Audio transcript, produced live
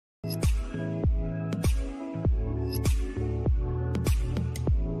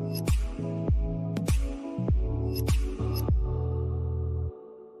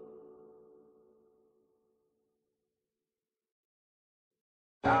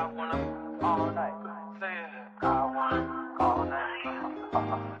all night. Say it. I want all night.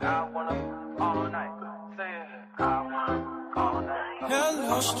 I want all night. Say it. I want all night.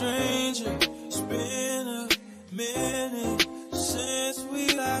 Hello, stranger. It's been a minute since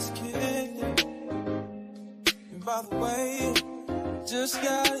we last kicked it. And by the way, just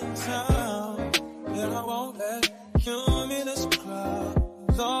got in town, and I won't let cumulus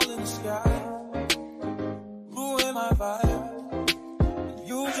clouds all in the sky ruin my vibe.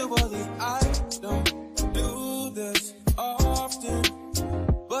 Usually I don't do this often,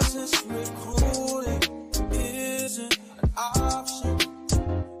 but since recruiting isn't an option,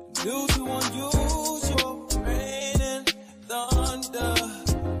 due to unusual rain and thunder,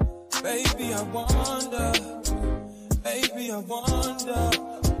 baby I wonder,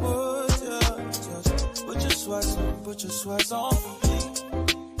 would you just put your sweats on for me?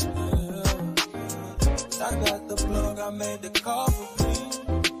 Yeah. I got the plug, I made the call for me.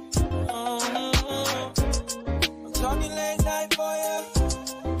 I'm talking late night for ya.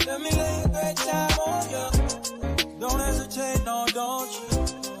 Let me lay a great time on ya. Don't hesitate, no, don't you?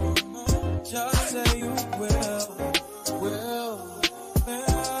 Just say you will.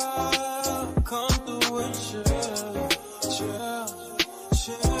 Come through and chill.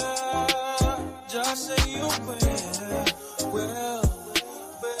 Just say you will.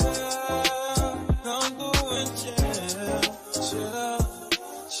 Come through and chill.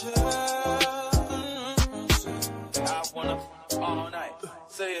 I want all night.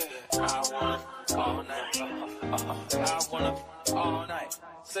 Say it. I want all night. I want all night.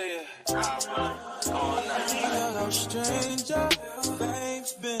 Say it. I want all night. Hello, stranger.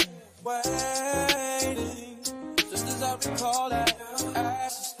 Babe's been waiting. Just as I recall that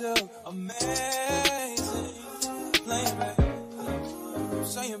ass is still amazing. Playing, baby.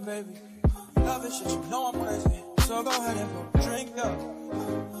 Saying, baby. Love it, shit, you know I'm crazy. So go ahead and go drink up.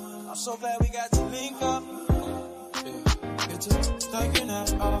 I'm so glad we got to link up. Yeah. Get to taking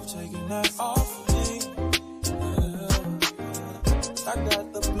that off for me. Yeah. I got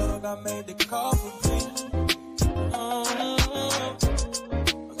the plug, I made the call for me. I'm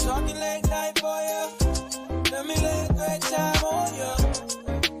talking late night for ya. Let me lay a great time on ya.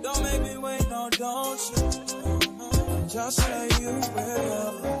 Don't make me wait, no, don't you? Just say you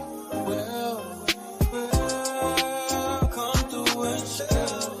will. Come through and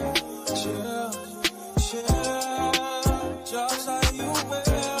chill. Just like you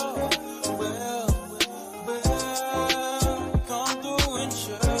will. Come through and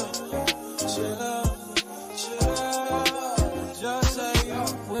chill. Just like you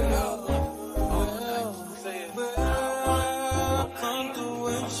will. Come through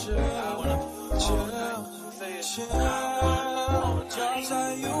and chill. Just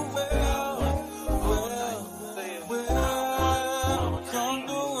like you will. Come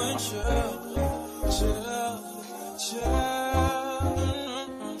through and chill.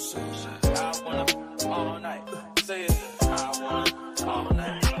 I want all night. Say it. I want all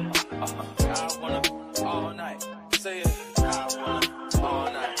night. I want all night. Say it. I want all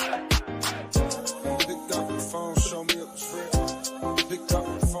night. Pick up the phone, show me it was real. Pick up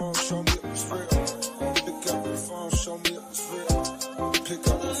the phone, show me it was real. Pick up the phone, show me it was real. Pick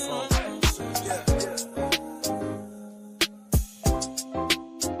up the phone. Yeah.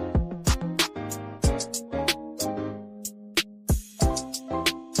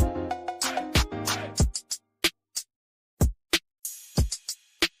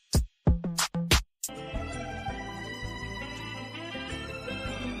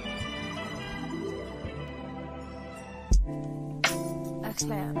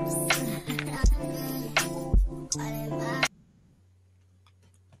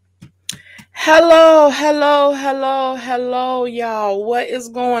 Hello, y'all. What is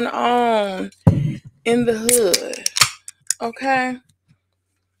going on in the hood? Okay.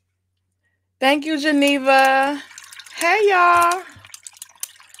 Thank you, Geneva. Hey, y'all.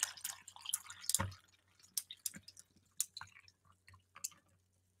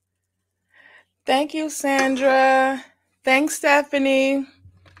 Thank you, Sandra. Thanks, Stephanie.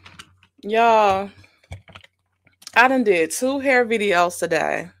 Y'all, I done did 2 hair videos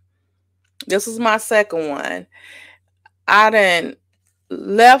today. This is my second one. I done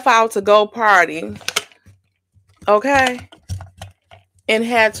left out to go party, okay, and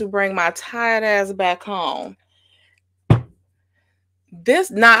had to bring my tired ass back home.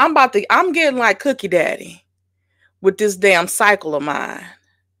 I'm getting like Cookie Daddy with this damn cycle of mine.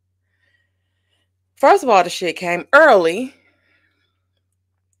 First of all, the shit came early,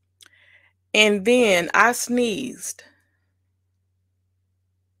 and then I sneezed.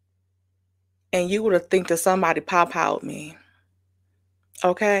 And you would have think that somebody pop out me.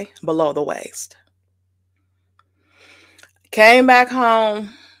 Okay, below the waist. Came back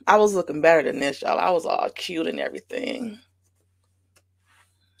home. I was looking better than this, y'all. I was all cute and everything.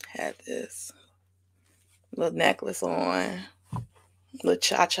 Had this little necklace on, little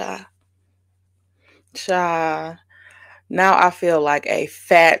cha-cha. Now I feel like a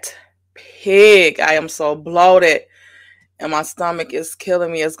fat pig. I am so bloated and my stomach is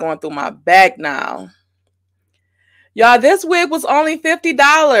killing me. It's going through my back now. Y'all, this wig was only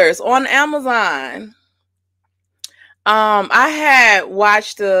 $50 on Amazon. I had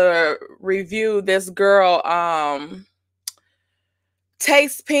watched the review, this girl,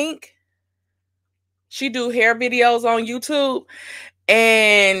 Taste Pink. She do hair videos on YouTube,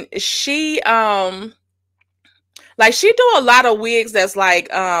 and she like she do a lot of wigs that's like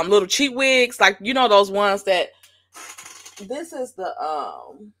little cheap wigs, like you know those ones that this is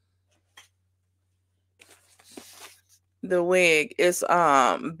the wig. It's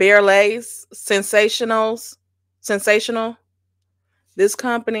Bare Lace Sensational. This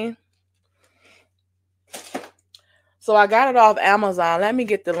company. So I got it off Amazon. Let me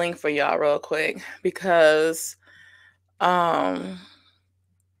get the link for y'all real quick because and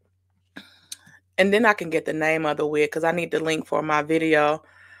then I can get the name of the wig because I need the link for my video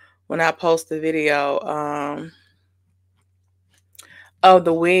when I post the video of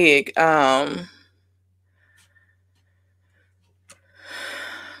the wig.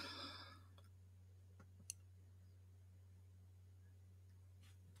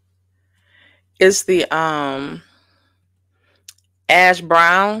 It's the ash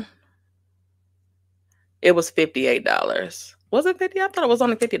brown. It was $58. Was it 50? I thought it was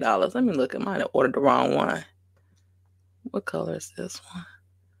only $50. Let me look. I might have ordered the wrong one. What color is this one?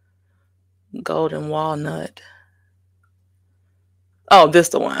 Golden walnut. Oh, this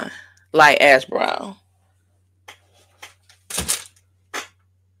the one. Light ash brown.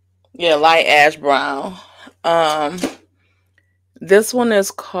 Yeah, light ash brown. This one is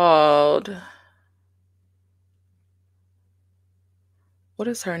called, what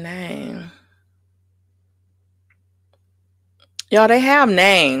is her name? Y'all, they have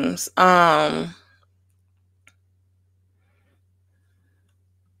names.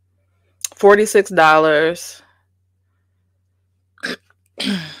 $46.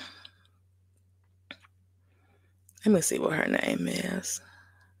 Let me see what her name is.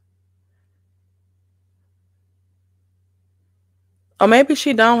 Or maybe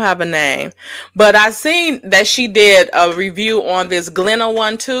she don't have a name. But I seen that she did a review on this Glenna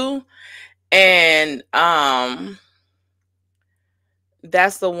one too. And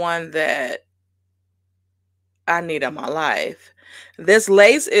that's the one that I need in my life. This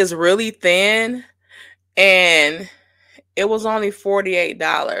lace is really thin and it was only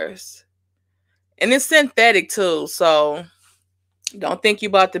 $48. And it's synthetic too, so don't think you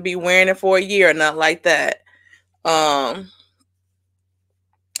about to be wearing it for a year or nothing like that. But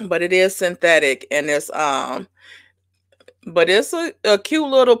it is synthetic and it's but it's a cute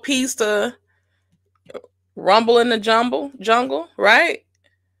little piece to rumble in the jungle, right?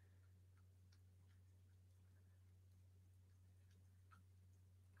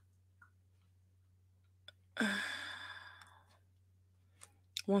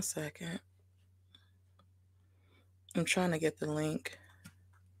 One second. I'm trying to get the link.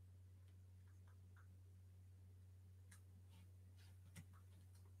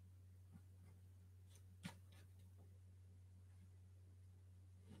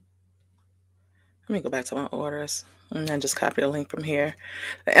 Let me go back to my orders and then just copy the link from here.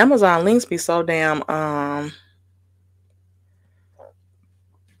 The Amazon links be so damn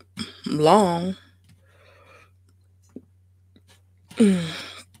long.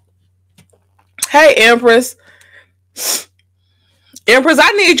 Hey, Empress. Empress,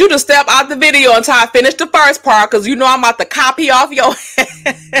 I need you to step out the video until I finish the first part because you know I'm about to copy off your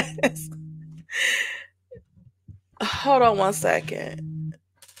ass. Hold on one second.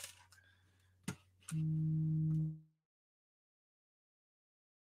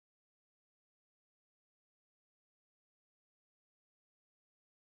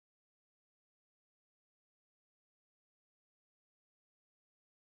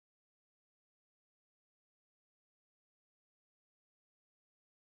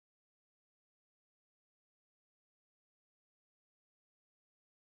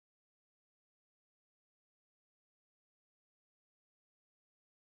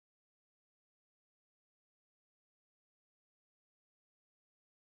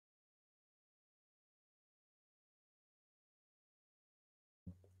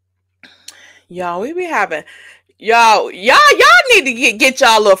 Y'all, we be having, y'all need to get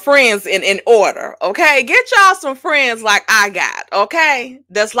y'all little friends in order, okay? Get y'all some friends like I got, okay?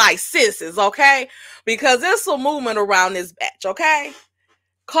 That's like sisters, okay? Because there's some movement around this batch, okay?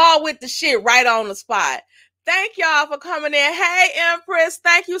 Call with the shit right on the spot. Thank y'all for coming in. Hey, Empress,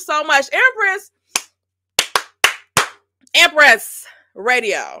 thank you so much. Empress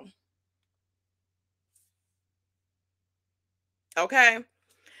Radio. Okay?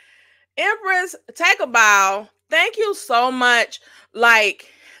 Empress, take a bow. Thank you so much. Like,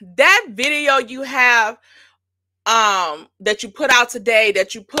 that video you have that you put out today,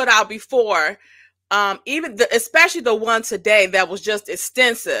 that you put out before, even especially the one today that was just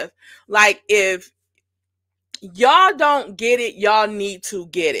extensive. Like, if y'all don't get it, y'all need to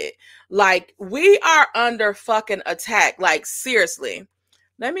get it. Like, we are under fucking attack. Like, seriously.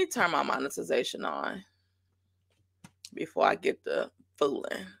 Let me turn my monetization on before I get the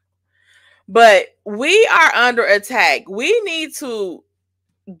fooling. But we are under attack. We need to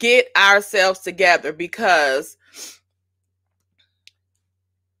get ourselves together because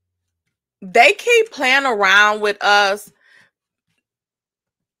they keep playing around with us.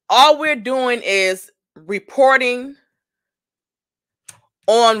 All we're doing is reporting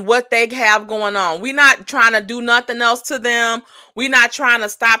on what they have going on. We're not trying to do nothing else to them. We're not trying to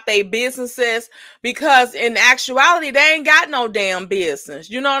stop their businesses because in actuality, they ain't got no damn business.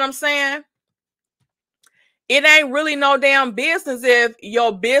 You know what I'm saying? It ain't really no damn business if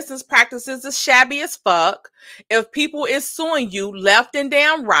your business practices is shabby as fuck. If people is suing you left and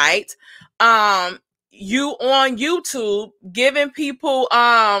damn right. You on YouTube giving people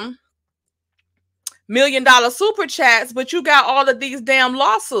 $1 million super chats, but you got all of these damn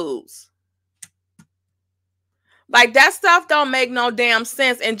lawsuits. Like, that stuff don't make no damn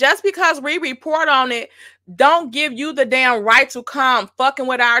sense. And just because we report on it, don't give you the damn right to come fucking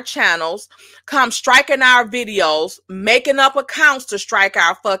with our channels, come striking our videos, making up accounts to strike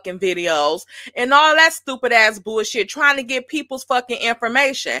our fucking videos, and all that stupid ass bullshit, trying to get people's fucking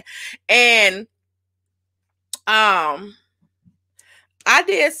information. And I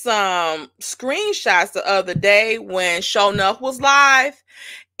did some screenshots the other day when Show Enough was live,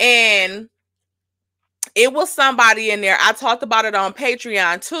 and it was somebody in there. I talked about it on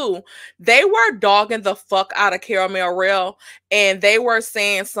Patreon too. They were dogging the fuck out of Caramel Rail, and they were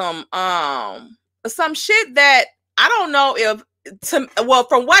saying some shit that I don't know if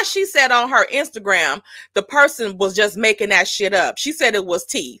from what she said on her Instagram, the person was just making that shit up. She said it was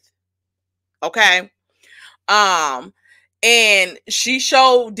teeth. Okay. And she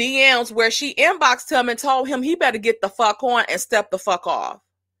showed DMs where she inboxed him and told him he better get the fuck on and step the fuck off.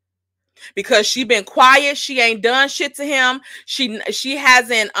 Because she been quiet, she ain't done shit to him. She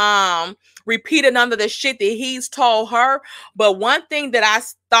hasn't repeated none of the shit that he's told her. But one thing that I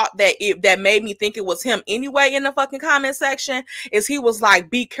thought that made me think it was him anyway in the fucking comment section is he was like,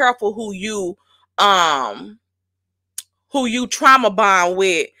 "Be careful who you trauma bond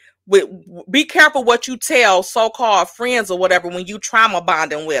with. Be careful what you tell so-called friends or whatever when you trauma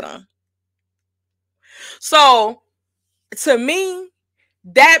bonding with them." So to me,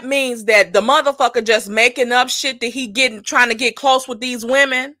 that means that the motherfucker just making up shit that he trying to get close with these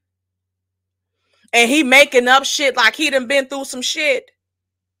women. And he making up shit like he done been through some shit.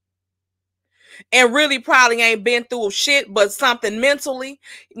 And really probably ain't been through shit, but something mentally.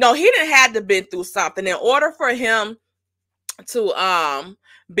 No, he done had to been through something. In order for him to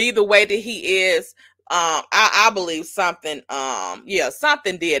be the way that he is, I believe something,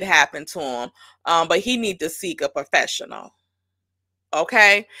 something did happen to him. But he need to seek a professional.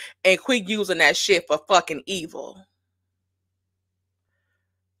 Okay? And quit using that shit for fucking evil.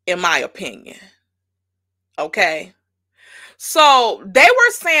 In my opinion. Okay? So they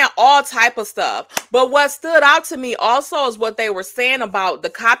were saying all type of stuff. But what stood out to me also is what they were saying about the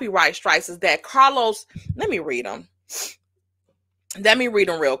copyright strikes is that Carlos, let me read them. Let me read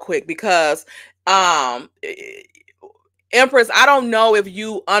them real quick because Empress, I don't know if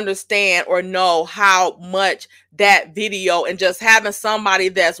you understand or know how much that video and just having somebody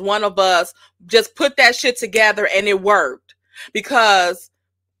that's one of us just put that shit together and it worked. Because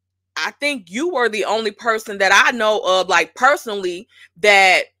I think you were the only person that I know of, like personally,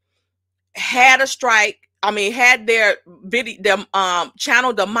 that had a strike. I mean, had their video,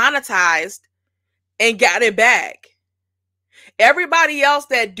 channel demonetized and got it back. Everybody else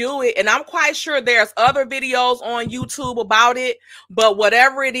that do it, and I'm quite sure there's other videos on YouTube about it, but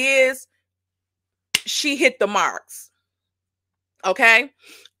whatever it is, she hit the marks. Okay?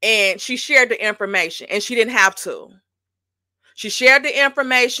 And she shared the information, and she didn't have to. She shared the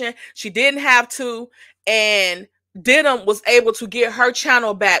information, she didn't have to, and Denham was able to get her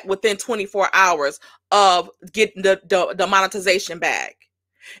channel back within 24 hours of getting the monetization back.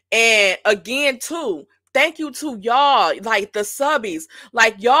 And again, too, thank you to y'all, like the subbies,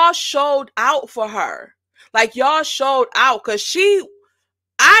 like y'all showed out for her. Like y'all showed out because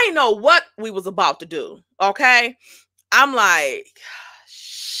I know what we was about to do. Okay. I'm like,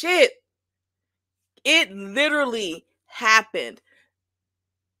 shit. It literally happened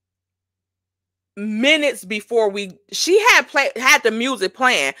minutes before she had the music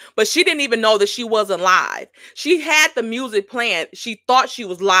playing, but she didn't even know that she wasn't live. She had the music playing. She thought she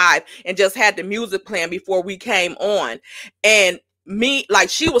was live and just had the music playing before we came on. And me, like,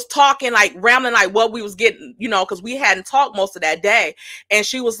 she was talking, like rambling, like what we was getting, you know, because we hadn't talked most of that day. And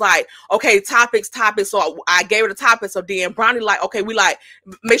she was like, okay, topics. So I gave her the topics. So then Brownie like, okay, we like,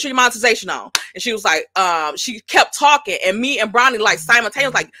 make sure your monetization on. And she was like, she kept talking, and me and Brownie like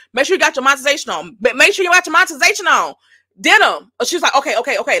simultaneously like, make sure you got your monetization on. Make sure you got your monetization on. Did them. She was like,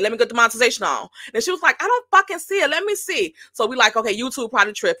 okay, let me get the monetization on. And she was like, I don't fucking see it. Let me see. So we like, okay, YouTube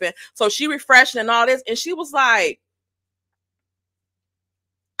probably tripping. So she refreshed and all this, and she was like,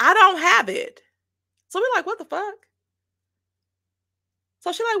 I don't have it. So we're like, what the fuck?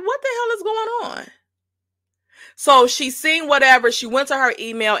 So she's like, what the hell is going on? So she seen whatever. She went to her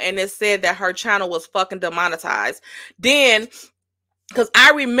email and it said that her channel was fucking demonetized. Then, because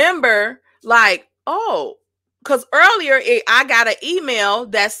I remember like, oh, because earlier I got an email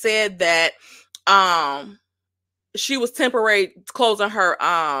that said that she was temporarily closing her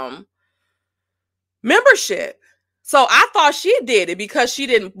membership. So I thought she did it because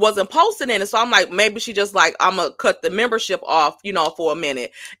she wasn't posting in it. So I'm like, maybe she just like, I'm gonna cut the membership off, you know, for a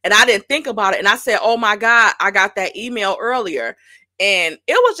minute. And I didn't think about it. And I said, oh my God, I got that email earlier. And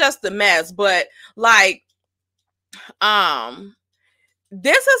it was just a mess. But like,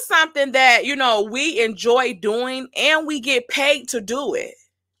 this is something that, you know, we enjoy doing and we get paid to do it.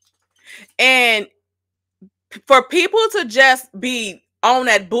 And for people to just be on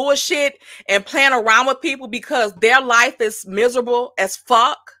that bullshit and playing around with people because their life is miserable as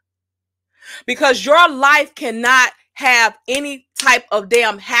fuck, because your life cannot have any type of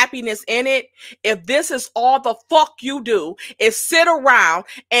damn happiness in it if this is all the fuck you do is sit around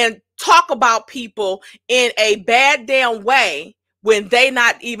and talk about people in a bad damn way when they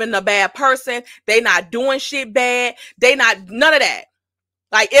not even a bad person, they not doing shit bad, they not none of that.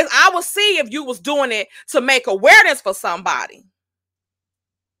 Like, if I would see if you was doing it to make awareness for somebody.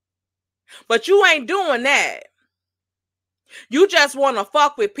 But you ain't doing that. You just want to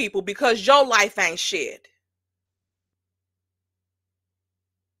fuck with people because your life ain't shit.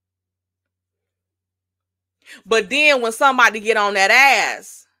 But then when somebody get on that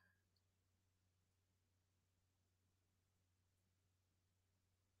ass,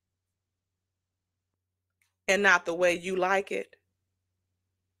 and not the way you like it,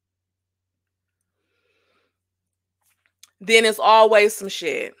 then it's always some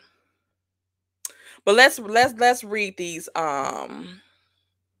shit. But let's read these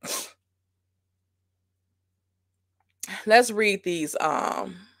let's read these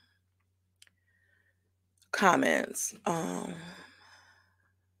comments. I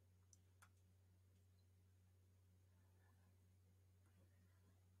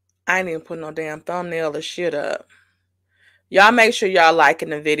ain't even put no damn thumbnail or shit up. Y'all make sure y'all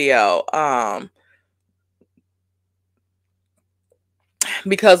liking the video.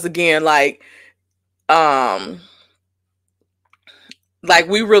 Because again, like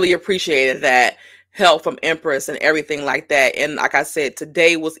we really appreciated that help from Empress and everything like that. And like I said,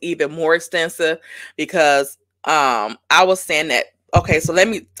 today was even more extensive because I was saying that, okay, so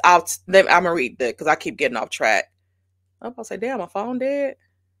I'm gonna read that because I keep getting off track. I'm gonna say, damn, my phone dead.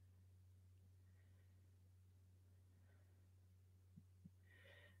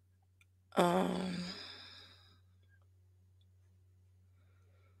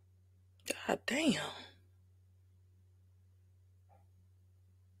 God damn.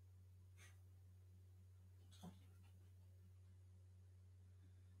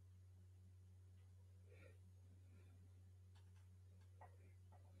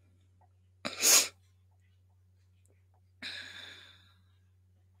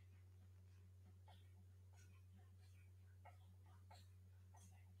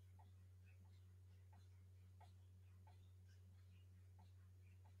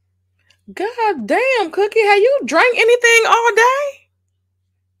 God damn, Cookie, have you drank anything all day?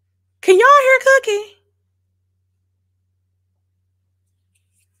 Can y'all hear Cookie?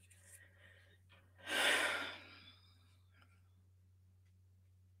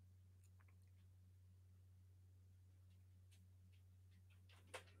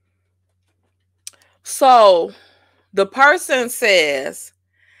 So the person says,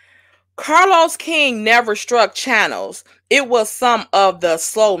 Carlos King never struck channels. It was some of the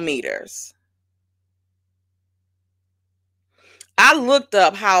slow meters. I looked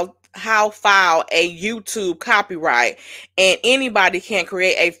up how file a YouTube copyright, and anybody can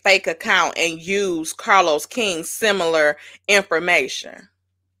create a fake account and use Carlos King's similar information.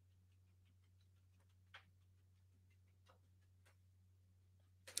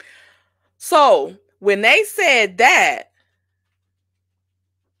 So when they said that,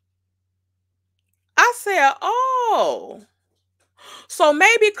 I said, oh, so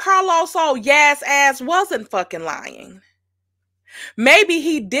maybe Carlos old Yas ass wasn't fucking lying. Maybe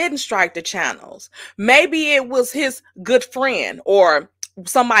he didn't strike the channels. Maybe it was his good friend or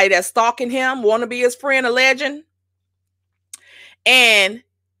somebody that's stalking him, want to be his friend, a legend, and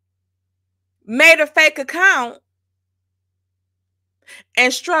made a fake account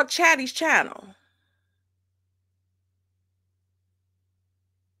and struck Chatty's channel.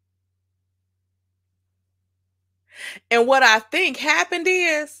 And what I think happened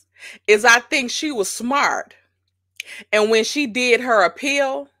is I think she was smart. And when she did her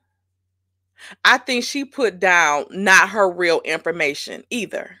appeal, I think she put down not her real information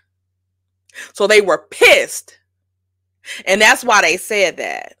either. So they were pissed. And that's why they said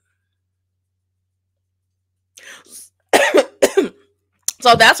that.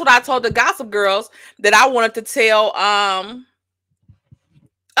 So that's what I told the Gossip Girls that I wanted to tell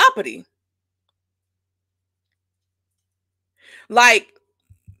Uppity. Like,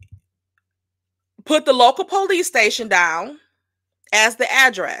 put the local police station down as the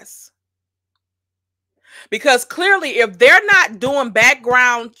address. Because clearly, if they're not doing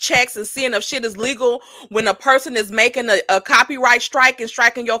background checks and seeing if shit is legal when a person is making a copyright strike and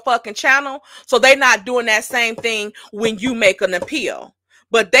striking your fucking channel, so they're not doing that same thing when you make an appeal.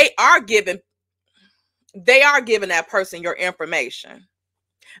 But they are giving that person your information.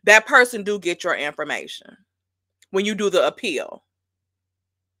 That person do get your information when you do the appeal.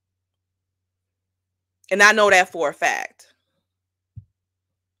 And I know that for a fact.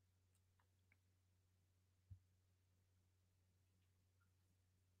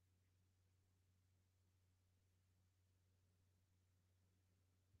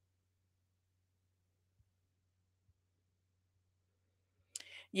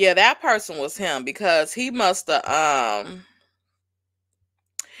 Yeah, that person was him because he must have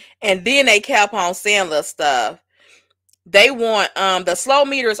and then they kept on saying little stuff. They want the slow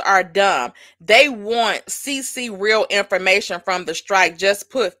meters are dumb. They want CC real information from the strike. Just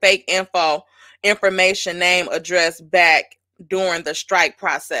put fake information, name, address back during the strike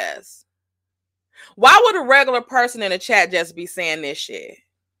process. Why would a regular person in the chat just be saying this shit?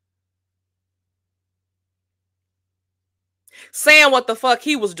 Saying what the fuck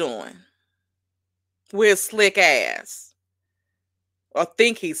he was doing with his slick ass. Or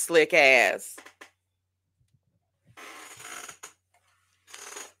think he's slick ass.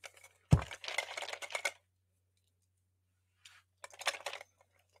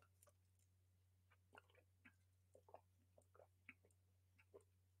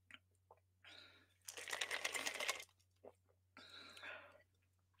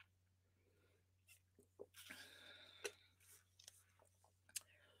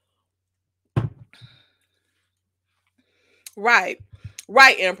 Right,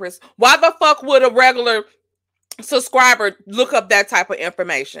 Empress. Why the fuck would a regular subscriber look up that type of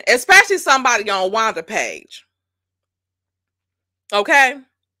information? Especially somebody on Wanda page. Okay?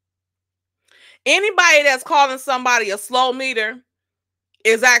 Anybody that's calling somebody a slow meter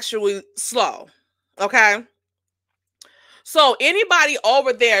is actually slow. Okay? So anybody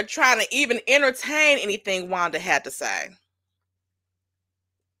over there trying to even entertain anything Wanda had to say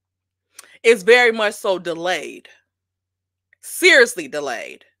is very much so delayed. Seriously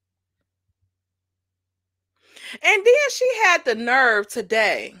delayed. And then she had the nerve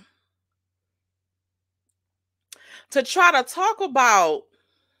today to try to talk about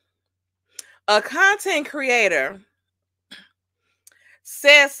a content creator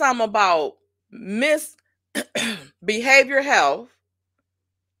said something about misbehavior health,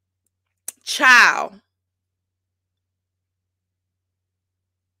 child.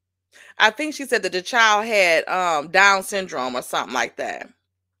 I think she said that the child had Down syndrome or something like that.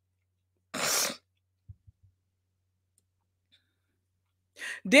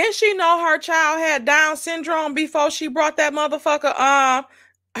 Didn't she know her child had Down syndrome before she brought that motherfucker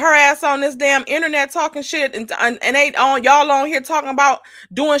her ass on this damn internet talking shit and they on y'all on here talking about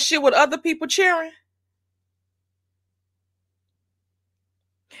doing shit with other people cheering?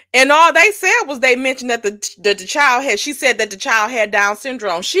 And all they said was they mentioned that the child had, she said that the child had Down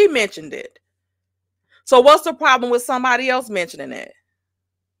syndrome. She mentioned it. So what's the problem with somebody else mentioning it?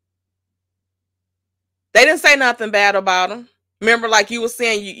 They didn't say nothing bad about him. Remember, like you were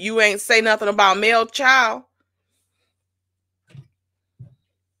saying, you ain't say nothing about male child.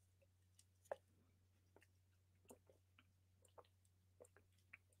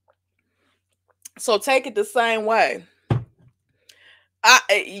 So take it the same way.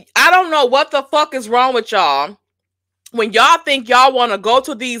 I don't know what the fuck is wrong with y'all when y'all think y'all want to go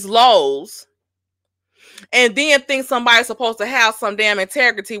to these lows and then think somebody's supposed to have some damn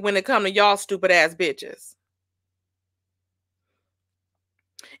integrity when it come to y'all stupid ass bitches.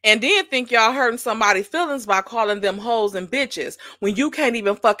 And then think y'all hurting somebody's feelings by calling them hoes and bitches when you can't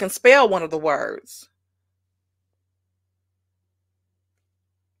even fucking spell one of the words.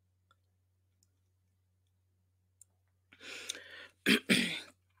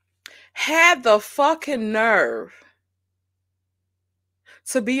 Had the fucking nerve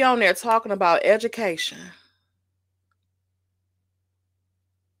to be on there talking about education.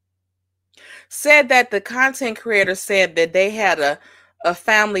 Said that the content creator said that they had a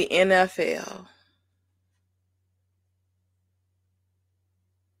family NFL.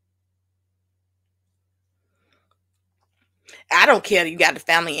 I don't care if you got the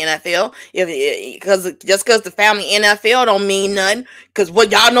family NFL. Just because the family NFL don't mean nothing. Because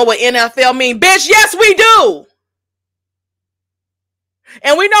what y'all know what NFL mean, bitch? Yes, we do.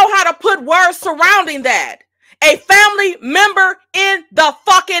 And we know how to put words surrounding that. A family member in the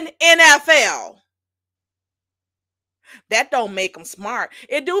fucking NFL. That don't make them smart.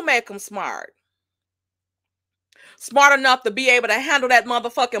 It do make them smart. Smart enough to be able to handle that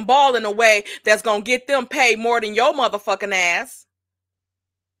motherfucking ball in a way that's gonna get them paid more than your motherfucking ass.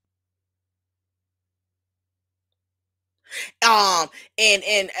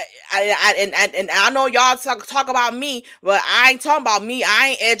 And I know y'all talk about me, but I ain't talking about me. I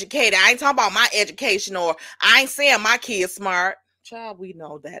ain't educated. I ain't talking about my education, or I ain't saying my kid's smart. Child, we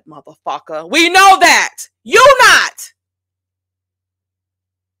know that, motherfucker. We know that. You not.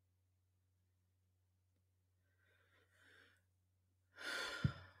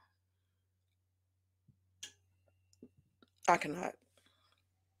 I cannot.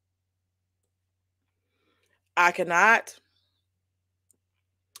 I cannot.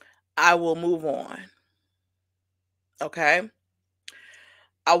 I will move on. Okay?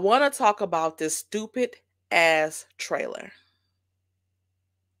 I want to talk about this stupid ass trailer.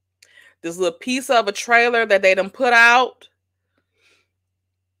 This little piece of a trailer that they done put out.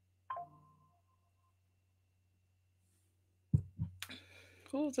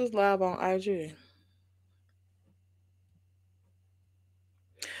 Who's this live on IG?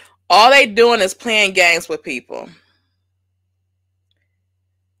 All they doing is playing games with people.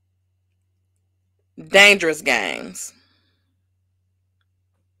 Dangerous games.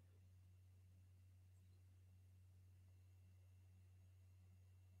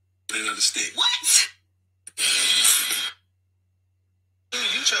 Another stick. What?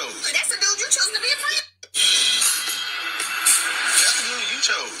 You chose. But that's the dude you chose to be a friend. That's the dude you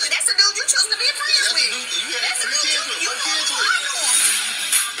chose. But that's the dude you chose to be a friend with. You had 3 kids with. 4 kids with.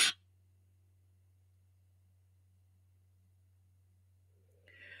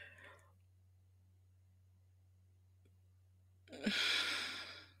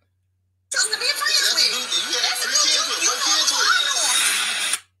 Chose to be a friend with. You had 3 kids with. 4 kids with.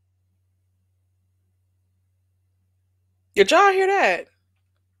 Did y'all hear that?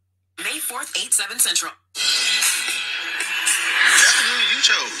 May 4th, 8/7 Central. That's the dude you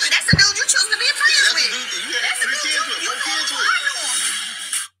chose. But that's the dude you chose to be a friend with. You had 3 kids with. 4 kids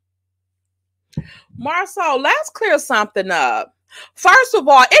with. Marcel, let's clear something up. First of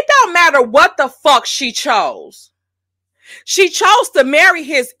all, it don't matter what the fuck she chose. She chose to marry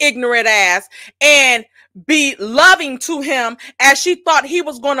his ignorant ass and be loving to him as she thought he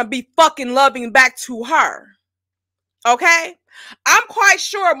was going to be fucking loving back to her. Okay? I'm quite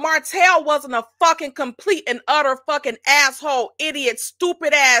sure Martell wasn't a fucking complete and utter fucking asshole, idiot,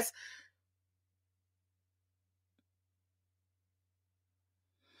 stupid ass.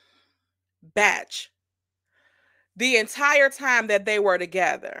 Batch. The entire time that they were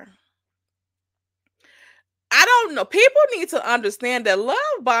together. I don't know. People need to understand that love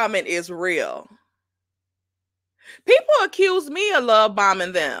bombing is real. People accuse me of love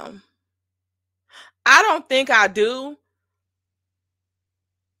bombing them. I don't think I do.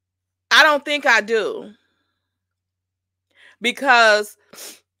 I don't think I do. Because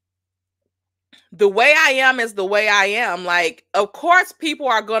the way I am is the way I am. Like, of course, people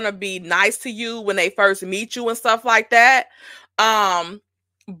are going to be nice to you when they first meet you and stuff like that.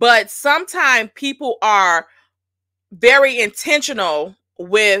 But sometimes people are very intentional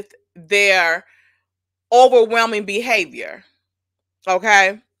with their overwhelming behavior.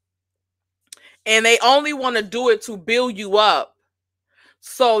 Okay? And they only want to do it to build you up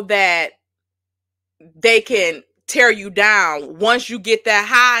so that they can tear you down. Once you get that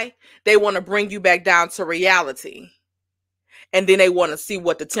high, they want to bring you back down to reality. And then they want to see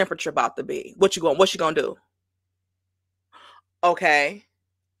what the temperature about to be. What you gonna do? Okay.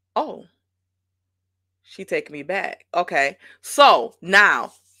 Oh, she taking me back. Okay. So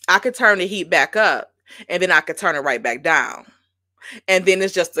now I could turn the heat back up and then I could turn it right back down. And then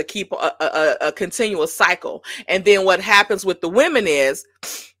it's just to keep a continuous cycle. And then what happens with the women is,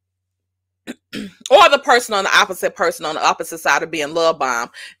 or the person on the opposite side of being love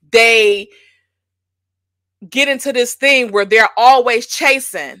bombed, they get into this thing where they're always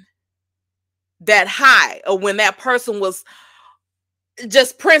chasing that high, or when that person was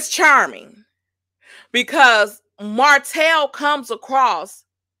just Prince Charming, because Martell comes across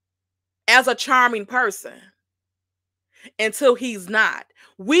as a charming person until he's not.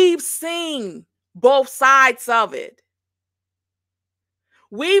 We've seen both sides of it.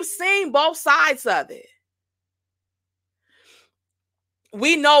 We've seen both sides of it.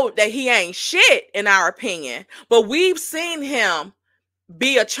 We know that he ain't shit in our opinion, but we've seen him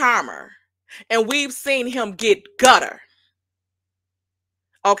be a charmer and we've seen him get gutter.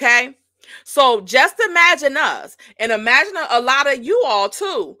 Okay? So just imagine us, and imagine a lot of you all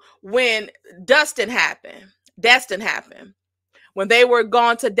too, when Destin happened, when they were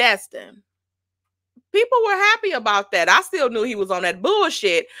gone to Destin. People were happy about that. I still knew he was on that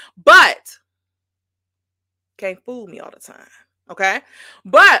bullshit, but can't fool me all the time. Okay?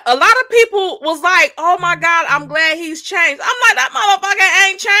 But a lot of people was like, oh my God, I'm glad he's changed. I'm like, that motherfucker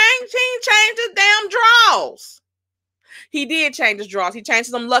ain't changed. He ain't changed his damn draws. He did change his drawers. He changed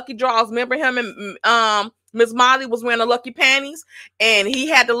some lucky drawers. Remember him and Miss Molly was wearing the lucky panties, and he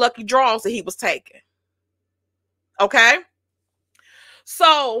had the lucky drawers that he was taking. Okay?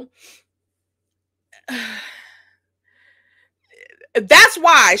 So that's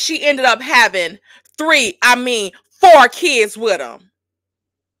why she ended up having 4 kids with him.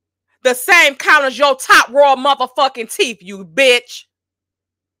 The same count as your top royal motherfucking teeth, you bitch.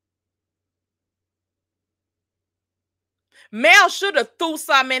 Mel should have threw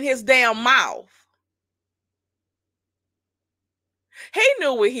something in his damn mouth. He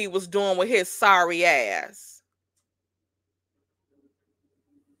knew what he was doing with his sorry ass.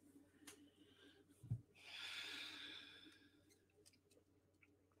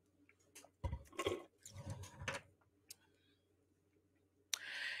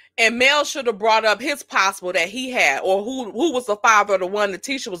 And Mel should have brought up his possible that he had, or who was the father of the one that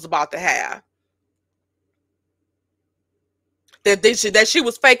Tisha was about to have. That she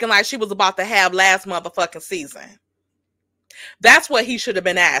was faking like she was about to have last motherfucking season. That's what he should have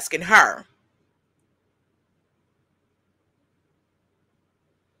been asking her.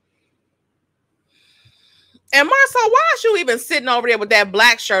 And Marcel, why is you even sitting over there with that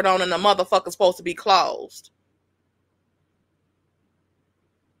black shirt on and the motherfucker's supposed to be closed?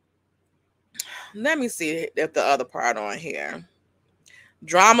 Let me see if the other part on here.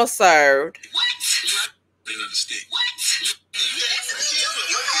 Drama served. What? What?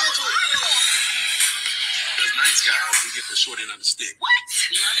 Nice guys, we get the short end of the stick. What?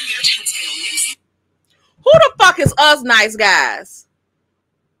 Who the fuck is us nice guys?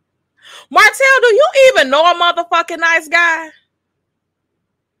 Martell, do you even know a motherfucking nice guy?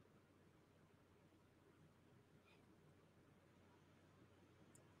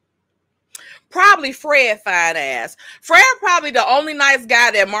 Probably Fred fine ass. Fred probably the only nice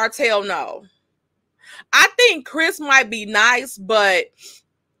guy that Martell know. I think Chris might be nice, but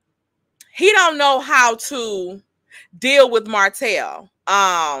he don't know how to deal with Martell.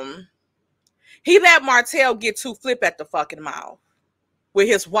 He let Martell get too flip at the fucking mouth with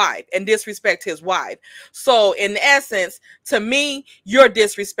his wife and disrespect his wife. So in essence, to me, you're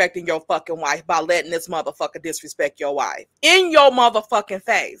disrespecting your fucking wife by letting this motherfucker disrespect your wife in your motherfucking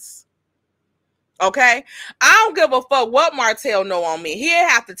face. Okay? I don't give a fuck what Martell know on me. He'll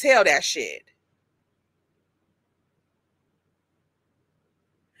have to tell that shit.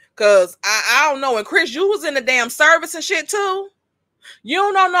 Cause I don't know. And Chris, you was in the damn service and shit too. You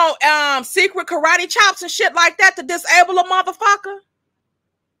don't know no secret karate chops and shit like that to disable a motherfucker?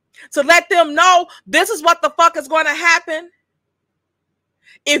 To let them know this is what the fuck is going to happen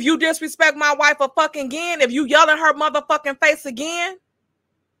if you disrespect my wife a fucking again, if you yell in her motherfucking face again.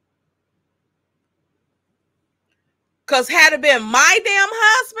 Cause had it been my damn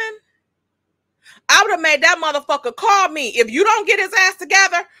husband, I would have made that motherfucker call me. If you don't get his ass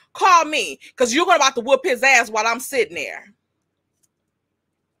together, call me. Cause you're about to whoop his ass while I'm sitting there.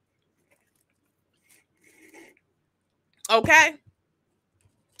 Okay?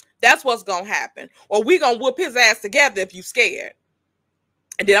 That's what's gonna happen. Or we gonna whoop his ass together if you scared.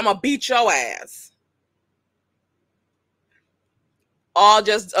 And then I'm gonna beat your ass. All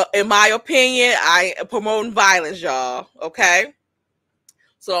just, in my opinion, I am promoting violence, y'all. Okay?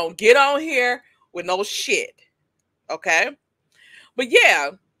 So don't get on here with no shit. Okay? But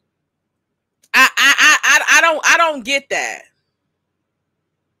yeah, I don't get that.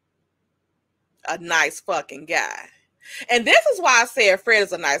 A nice fucking guy. And this is why I said Fred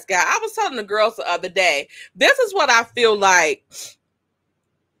is a nice guy. I was telling the girls the other day, this is what I feel like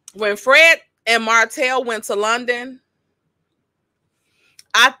when Fred and Martell went to London.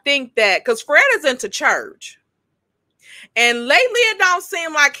 I think that because Fred is into church, and lately it don't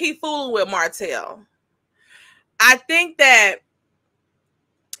seem like he fooling with Martell. I think that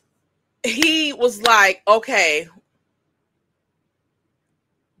he was like, okay,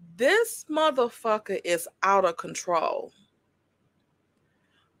 this motherfucker is out of control.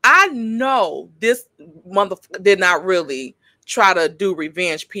 I know this motherfucker did not really try to do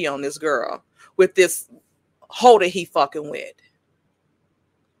revenge pee on this girl with this holder he fucking with.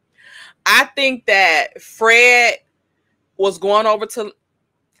 I think that Fred was going over to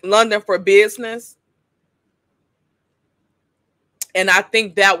London for business. And I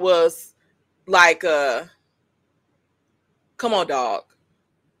think that was like, come on, dog.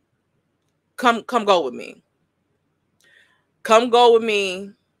 Come go with me. Come go with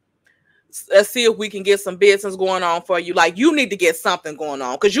me. Let's see if we can get some business going on for you. Like, you need to get something going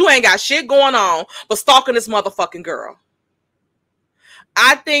on because you ain't got shit going on but stalking this motherfucking girl.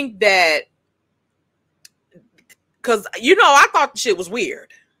 I think that, because, you know, I thought the shit was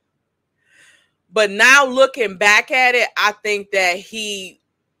weird. But now looking back at it, I think that he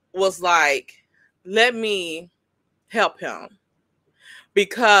was like, let me help him.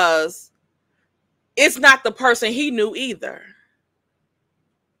 Because it's not the person he knew either.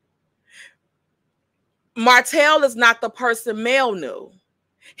 Martell is not the person Mel knew.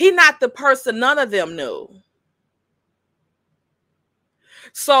 He not the person none of them knew.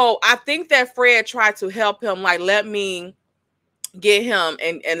 So I think that Fred tried to help him, like, let me get him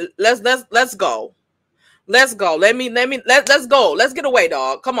and let's go. Let's go. Let's go. Let's get away,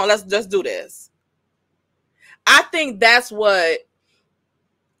 dog. Come on, let's just do this. I think that's what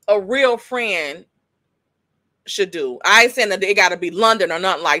a real friend should do. I ain't saying that it gotta be London or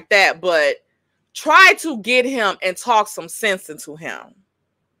nothing like that, but try to get him and talk some sense into him.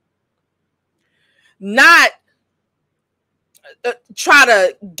 Not try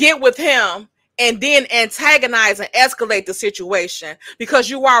to get with him and then antagonize and escalate the situation because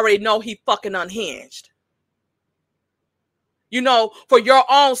you already know he fucking unhinged. You know, for your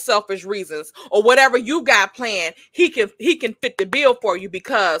own selfish reasons or whatever you got planned, he can fit the bill for you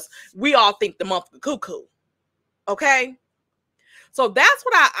because we all think the motherfucker cuckoo. Okay? So that's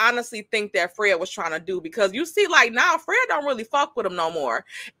what I honestly think that Fred was trying to do, because you see, like, now Fred don't really fuck with him no more.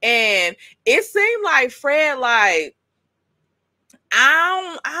 And it seemed like Fred, like,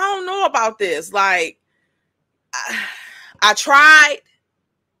 I don't know about this. Like, I tried,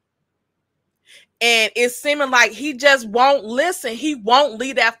 and it's seeming like he just won't listen. He won't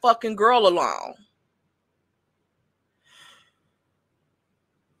leave that fucking girl alone.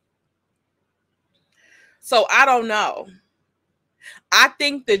 So I don't know. I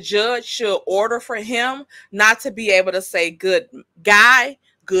think the judge should order for him not to be able to say good guy,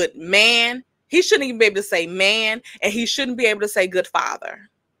 good man. He shouldn't even be able to say man, and he shouldn't be able to say good father,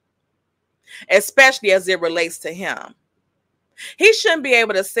 especially as it relates to him. He shouldn't be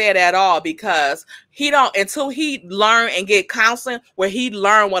able to say it at all because he don't, until he learn and get counseling where he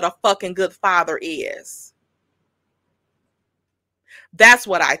learn what a fucking good father is. That's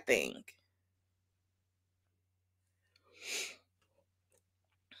what I think.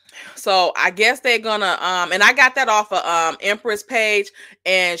 So I guess they're gonna and I got that off of Empress page,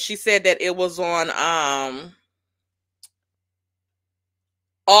 and she said that it was on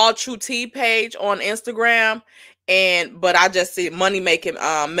All True Tea page on Instagram, but I just see Money Making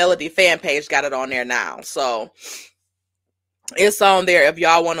Melody fan page got it on there now. So it's on there if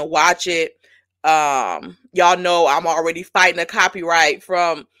y'all want to watch it. Y'all know I'm already fighting a copyright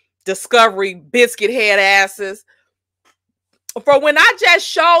from Discovery biscuit head asses for when I just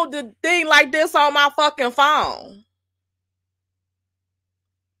showed the thing like this on my fucking phone.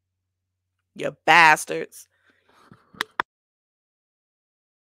 You bastards.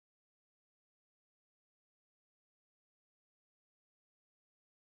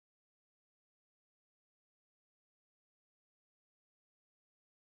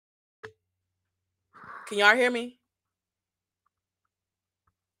 Can y'all hear me?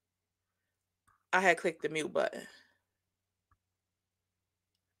 I had clicked the mute button.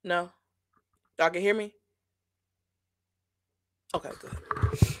 No? Y'all can hear me? Okay, good.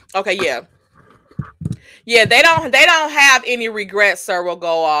 Okay, yeah. Yeah, they don't have any regrets, sir, will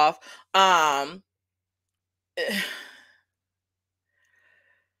go off.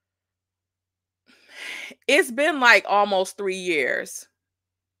 It's been like almost 3 years.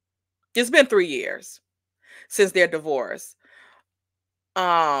 It's been 3 years since their divorce.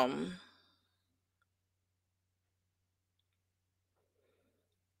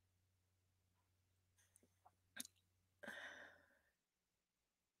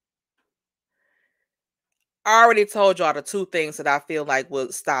 I already told y'all the two things that I feel like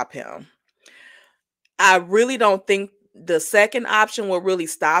would stop him. I really don't think the second option will really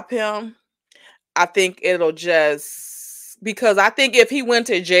stop him. I think it'll just, because I think if he went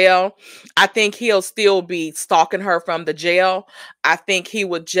to jail, I think he'll still be stalking her from the jail. I think he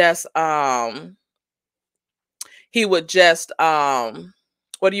would just what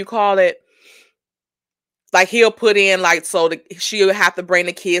do you call it? Like he'll put in like, so she'll have to bring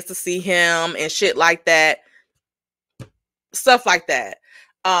the kids to see him and shit like that. Stuff like that.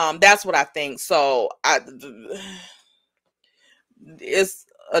 That's what I think. So it's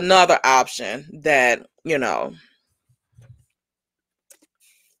another option that, you know.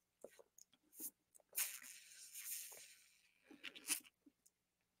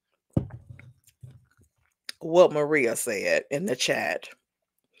 What Maria said in the chat.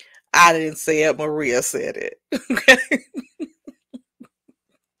 I didn't say it. Maria said it. Okay.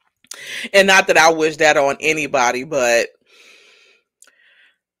 And not that I wish that on anybody, but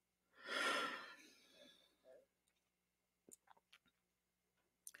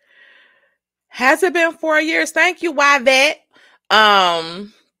has it been 4 years? Thank you, why that?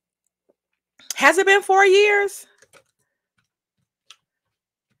 Has it been 4 years?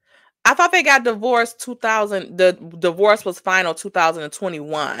 I thought they got divorced 2000. The divorce was final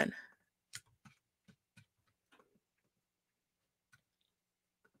 2021.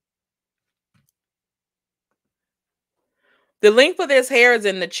 The link for this hair is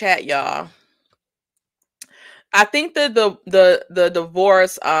in the chat, y'all. I think that the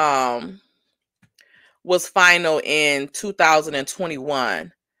divorce was final in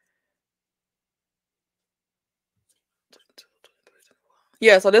 2021.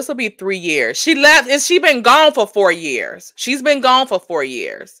 Yeah, so this will be 3 years. She left. She been gone for 4 years. She's been gone for 4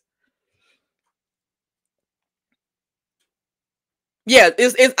 years. Yeah,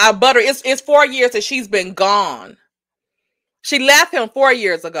 it's 4 years that she's been gone. She left him 4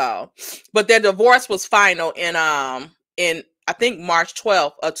 years ago, but their divorce was final in I think March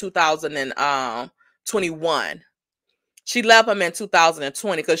 12th of 2021. She left him in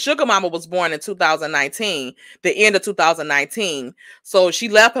 2020 because Sugar Mama was born in 2019, the end of 2019. So she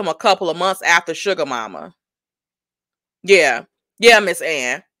left him a couple of months after Sugar Mama. Yeah. Yeah, Miss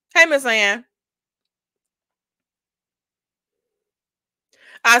Ann. Hey, Miss Ann.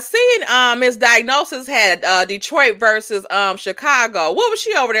 I seen Miss Diagnosis had Detroit versus Chicago. What was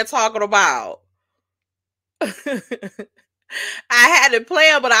she over there talking about? I had it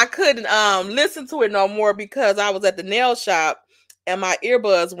playing, but I couldn't listen to it no more because I was at the nail shop and my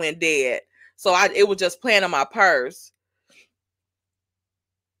earbuds went dead. So it was just playing on my purse.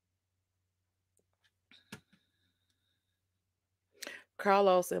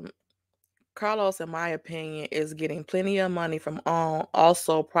 Carlos, in my opinion, is getting plenty of money from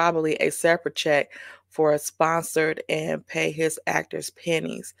also probably a separate check for a sponsored and pay his actors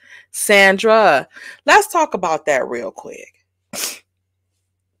pennies. Sandra, let's talk about that real quick.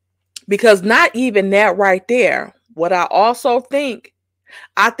 Because not even that right there. What I also think,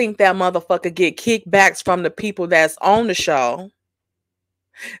 I think that motherfucker get kickbacks from the people that's on the show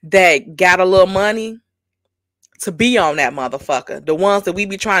that got a little money to be on that motherfucker. The ones that we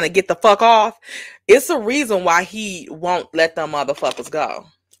be trying to get the fuck off. It's a reason why he won't let them motherfuckers go.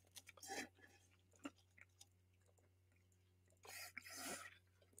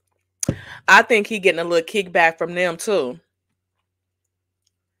 I think he getting a little kickback from them too.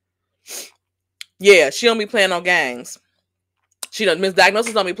 Yeah, she don't be playing no games. She don't. Miss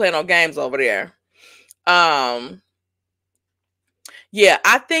Diagnosis don't be playing no games over there. Yeah,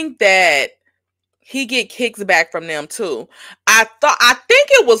 I think that he get kicks back from them too. I think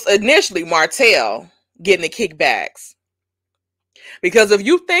it was initially Martell getting the kickbacks. Because if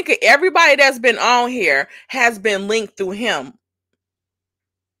you think of everybody that's been on here has been linked through him.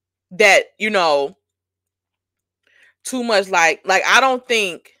 That, you know, too much like I don't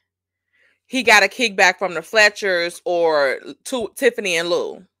think he got a kickback from the Fletchers or Tiffany and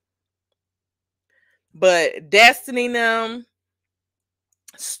Lou. But Destiny them,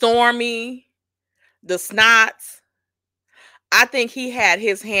 Stormy, the Snots, I think he had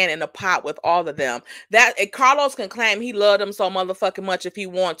his hand in the pot with all of them. That Carlos can claim he loved them so motherfucking much if he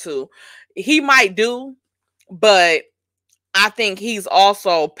want to. He might do, but I think he's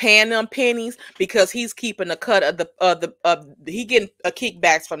also paying them pennies because he's keeping a cut of he getting a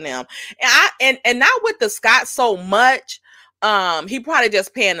kickbacks from them. And not with the Scott so much. He probably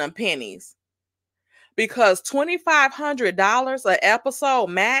just paying them pennies. Because $2,500 an episode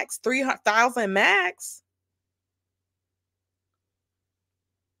max, 3,000 max.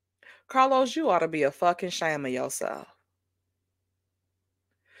 Carlos, you ought to be a fucking shame of yourself.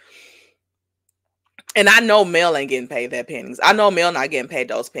 And I know Mel ain't getting paid that pennies. I know Mel not getting paid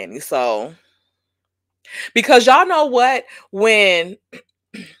those pennies. So, because y'all know what? When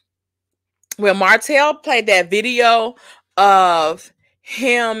Martell played that video of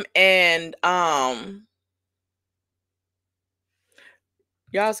him and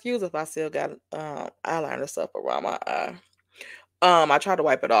y'all excuse if I still got eyeliner stuff around my eye. I tried to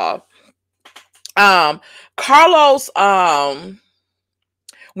wipe it off. Carlos,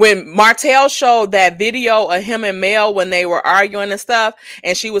 when Martell showed that video of him and Mel when they were arguing and stuff,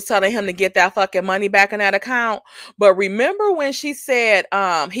 and she was telling him to get that fucking money back in that account. But remember when she said,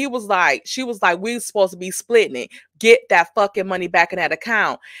 she was like, we supposed to be splitting it. Get that fucking money back in that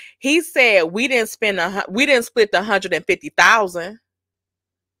account. He said we didn't split the 150,000.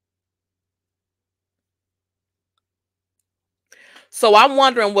 So I'm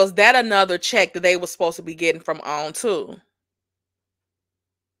wondering, was that another check that they were supposed to be getting from On too?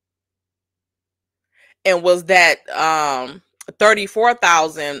 And was that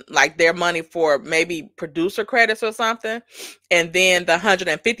 34,000 like their money for maybe producer credits or something? And then the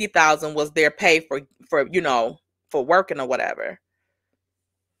 150,000 was their pay for for working or whatever.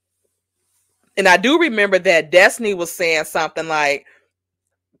 And I do remember that Destiny was saying something like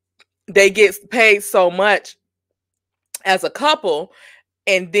they get paid so much as a couple,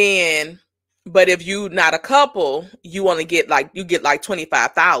 and then but if you not a couple, you only get like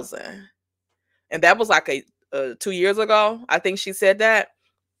 25,000. And that was like 2 years ago. I think she said that.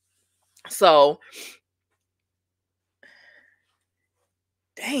 So,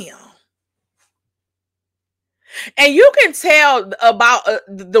 damn. And you can tell about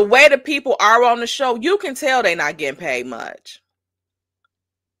the way the people are on the show. You can tell they're not getting paid much.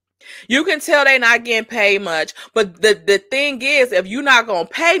 You can tell they're not getting paid much. But the thing is, if you're not going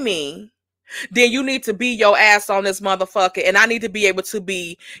to pay me, then you need to be your ass on this motherfucker. And I need to be able to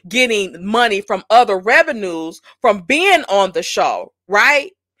be getting money from other revenues from being on the show,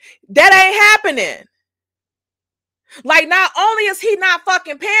 right? That ain't happening. Like, not only is he not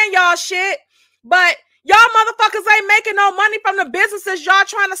fucking paying y'all shit, but y'all motherfuckers ain't making no money from the businesses y'all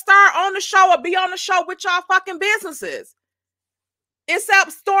trying to start on the show or be on the show with y'all fucking businesses.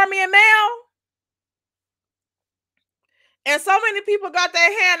 Except Stormy and Mel. And so many people got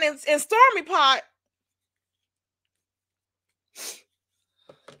their hand in Stormy pot.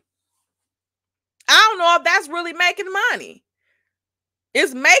 I don't know if that's really making money.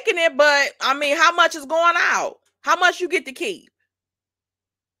 It's making it, but I mean, how much is going out? How much you get to keep?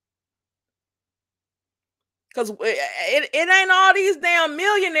 Because it ain't all these damn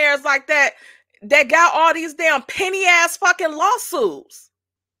millionaires like that got all these damn penny ass fucking lawsuits.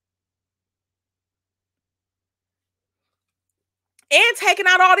 And taking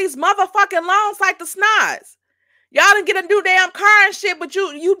out all these motherfucking loans like the snots. Y'all didn't get a new damn car and shit, but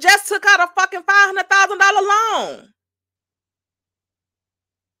you just took out a fucking $500,000 loan.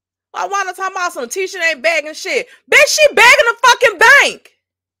 I want to talk about some Tisha ain't begging shit. Bitch, she begging the fucking bank.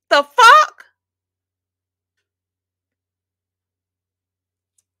 The fuck?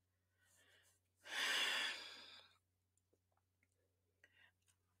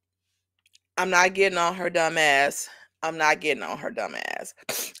 I'm not getting on her dumb ass. I'm not getting on her dumb ass.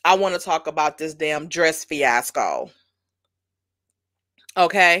 I want to talk about this damn dress fiasco.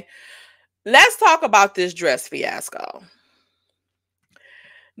 Okay? Let's talk about this dress fiasco.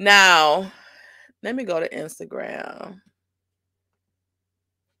 Now, let me go to Instagram.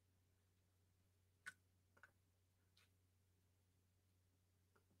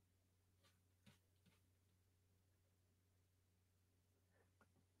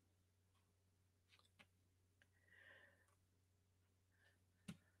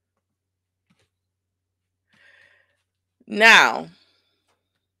 Now,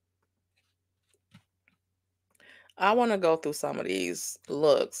 I want to go through some of these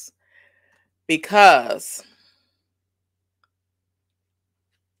looks because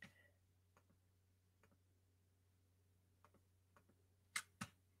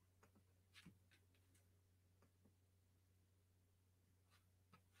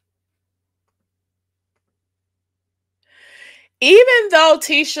Even though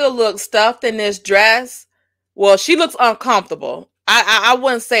Tisha looks stuffed in this dress, well, she looks uncomfortable. I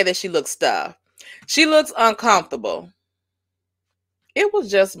wouldn't say that she looks stuffed. She looks uncomfortable. It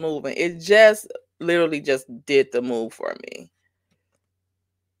was just moving. It just literally just did the move for me.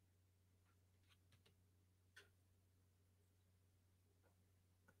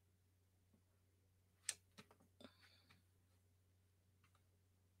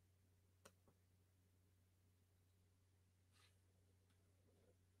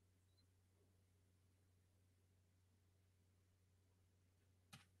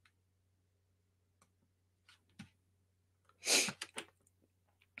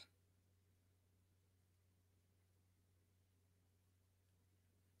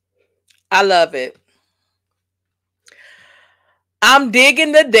 I love it. I'm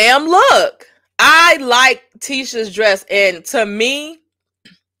digging the damn look. I like Tisha's dress, and to me,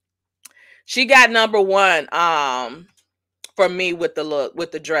 she got number one for me with the look,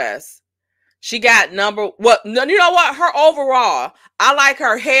 with the dress. She got number what? You know what? Her overall, I like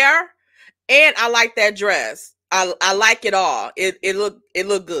her hair, and I like that dress. I like it all. It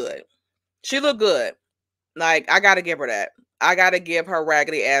looked good. She looked good. Like, I gotta give her that. I gotta give her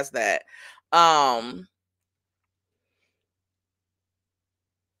raggedy ass that. I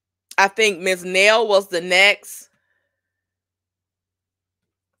think Miss Nail was the next.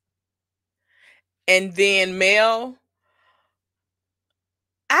 And then Mel.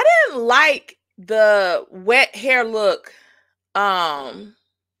 I didn't like the wet hair look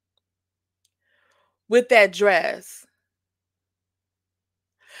with that dress.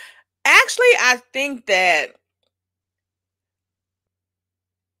 Actually, I think that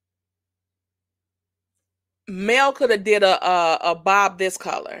Mel could have did a bob this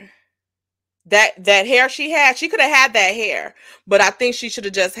color. That hair she had, she could have had that hair, but I think she should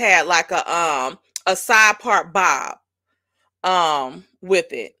have just had like a side part bob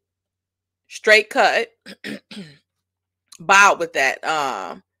with it. Straight cut bob with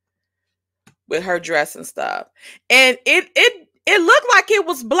that with her dress and stuff. And it looked like it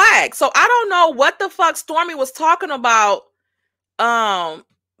was black. So I don't know what the fuck Stormy was talking about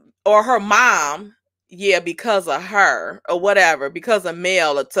or her mom. Yeah, because of her or whatever, because of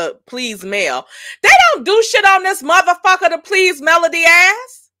Mel or to please Mel. They don't do shit on this motherfucker to please Melody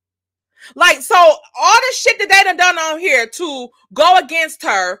ass. Like, so all the shit that they done on here to go against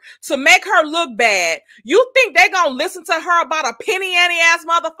her, to make her look bad, you think they gonna listen to her about a penny ante ass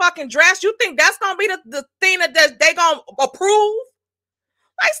motherfucking dress? You think that's gonna be the thing that they gonna approve?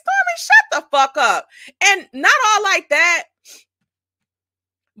 Like, Stormy, shut the fuck up. And not all like that,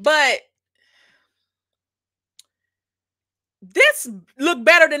 but this look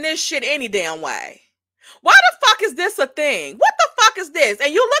better than this shit any damn way. Why the fuck is this a thing? What the fuck is this?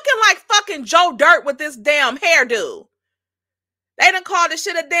 And you looking like fucking Joe Dirt with this damn hairdo. They done called this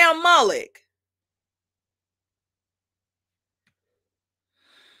shit a damn mullet.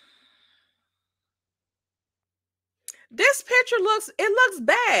 This picture looks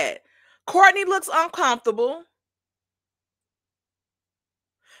bad. Courtney looks uncomfortable.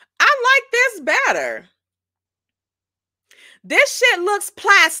 I like this better. This shit looks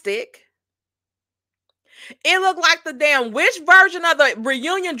plastic. It looked like the damn which version of the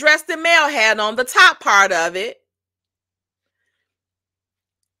reunion dress that Mel had on, the top part of it.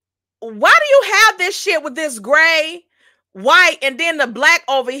 Why do you have this shit with this gray, white, and then the black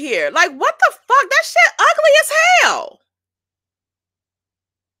over here? Like, what the fuck? That shit ugly as hell.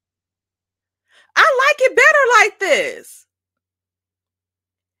 I like it better like this.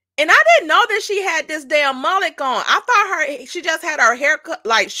 And I didn't know that she had this damn mullet on. I thought she just had her hair cut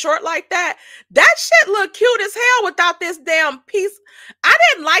like short like that. That shit look cute as hell without this damn piece. I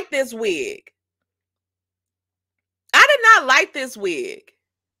didn't like this wig. I did not like this wig.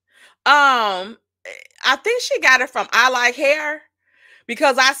 I think she got it from I Like Hair,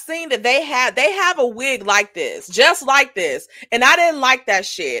 because I seen that they have a wig like this, just like this, and I didn't like that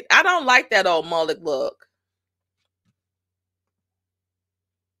shit. I don't like that old mullet look.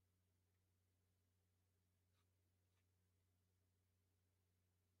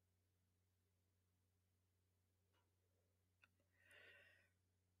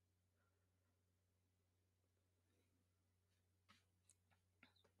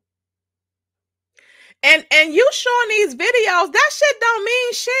 And you showing these videos, that shit don't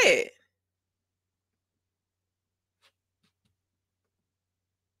mean shit.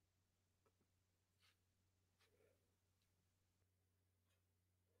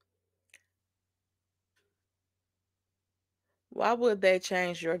 Why would they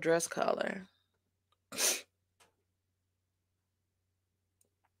change your dress color?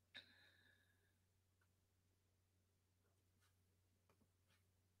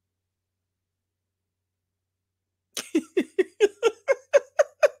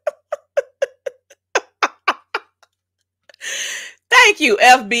 Thank you,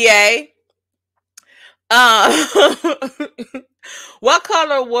 FBA. What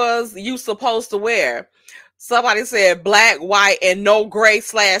color was you supposed to wear? Somebody said black, white, and no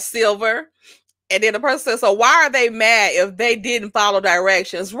gray/silver. And then the person said, so why are they mad if they didn't follow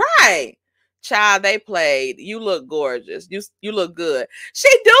directions? Right. Child, they played. You look gorgeous. You look good. She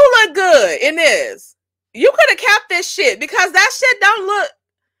do look good in this. You could have kept this shit because that shit don't look.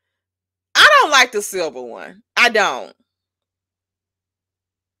 I don't like the silver one. I don't.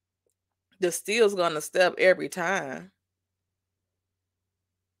 The steel's gonna step every time.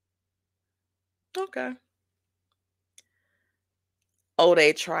 Okay. Oh,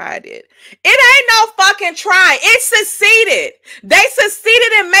 they tried it. It ain't no fucking try. It succeeded. They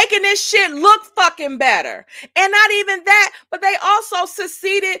succeeded in making this shit look fucking better. And not even that, but they also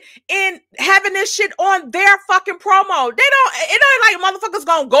succeeded in having this shit on their fucking promo. It ain't like motherfuckers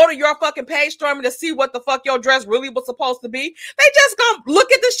gonna go to your fucking page, Stormy, to see what the fuck your dress really was supposed to be. They just gonna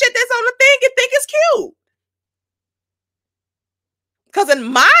look at the shit that's on the thing and think it's cute. Because in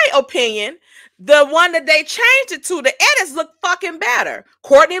my opinion, the one that they changed it to, the edits look fucking better.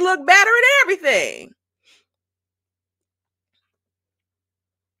 Courtney looked better and everything.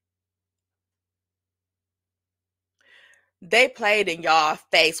 They played in y'all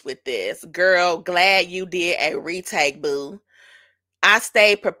face with this. Girl, glad you did a retake, boo. I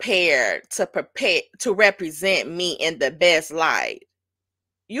stayed prepared to represent me in the best light.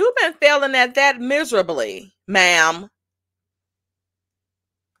 You've been failing at that miserably, ma'am.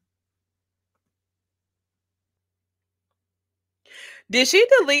 Did she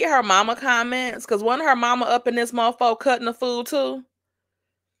delete her mama comments? Because wasn't her mama up in this motherfucker cutting the food too?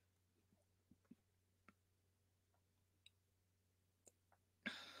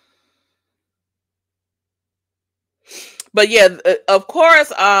 But yeah, of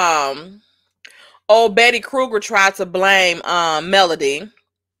course, old Betty Kruger tried to blame Melody.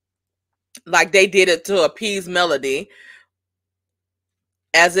 Like they did it to appease Melody.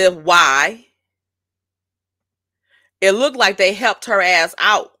 As if why? It looked like they helped her ass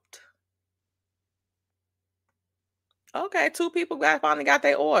out. Okay, 2 people finally got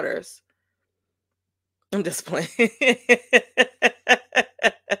their orders. I'm just playing.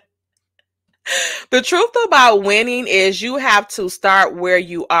 The truth about winning is you have to start where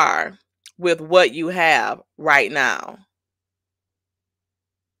you are with what you have right now.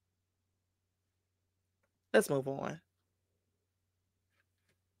 Let's move on.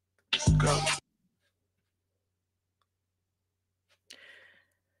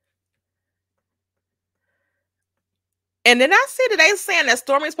 And then I see that they saying that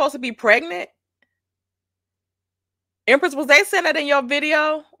Stormy's supposed to be pregnant. Empress, was they saying that in your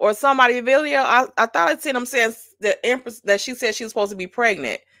video or somebody's video? I thought I'd seen them saying the Empress that she said she was supposed to be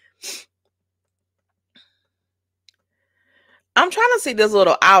pregnant. I'm trying to see this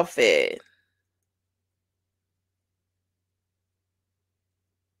little outfit.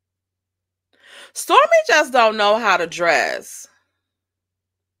 Stormy just don't know how to dress.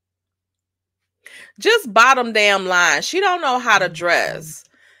 Just bottom damn line. She don't know how to dress.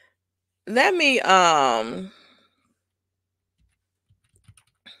 Let me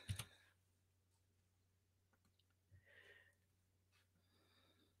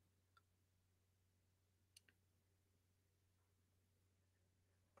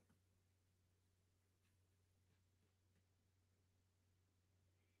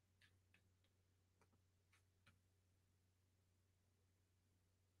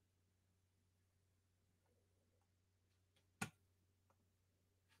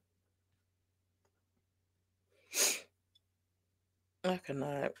I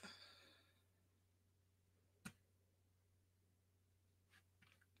cannot.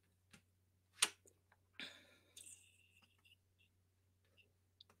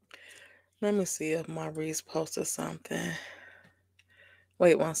 Let me see if Maurice posted something.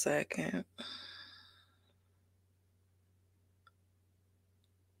 Wait 1 second.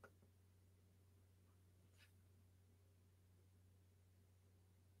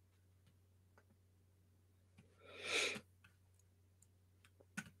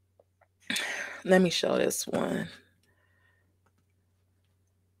 Let me show this one.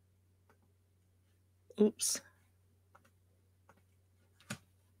 Oops.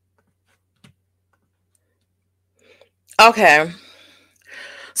 Okay.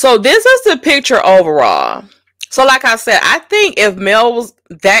 So this is the picture overall. So like I said, I think if Mel was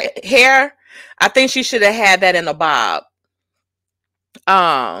that hair, I think she should have had that in a bob.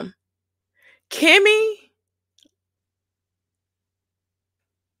 Kimmy,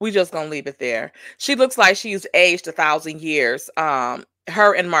 we just gonna leave it there. She looks like she's aged 1,000 years.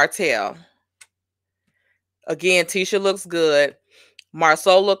 Her and Martell. Again, Tisha looks good.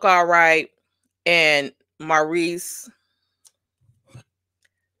 Marceau look all right. And Maurice.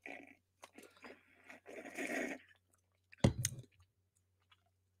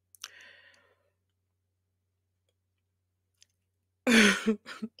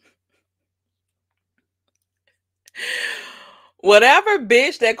 Whatever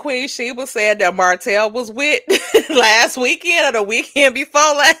bitch that Queen Sheba said that Martell was with last weekend or the weekend before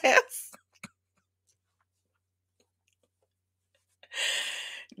last,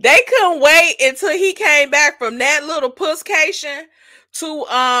 they couldn't wait until he came back from that little pusscation to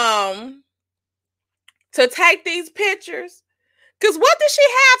take these pictures. Cause what did she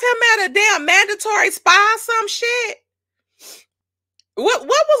have him at a damn mandatory spa or some shit? What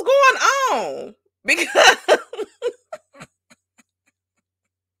was going on? Because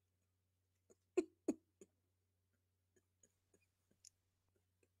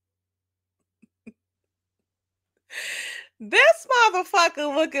this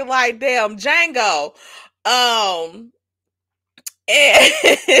motherfucker looking like damn Django. And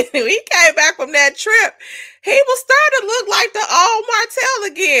he came back from that trip. He was starting to look like the old Martell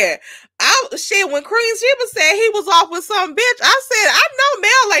again. When Queen Sheba said he was off with some bitch, I said, I know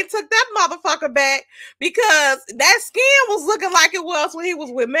Mel ain't took that motherfucker back because that skin was looking like it was when he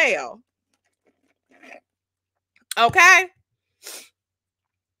was with Mel. Okay?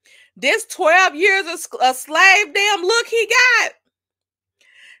 This 12 years of slave damn look he got.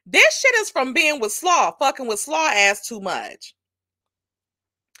 This shit is from being with Slaw, fucking with Slaw ass too much.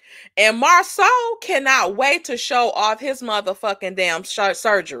 And Marceau cannot wait to show off his motherfucking damn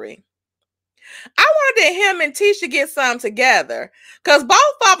surgery. I wanted that him and Tisha get some together because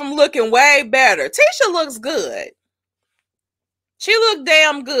both of them looking way better. Tisha looks good. She looked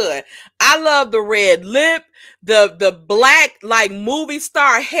damn good. I love the red lip, the black like movie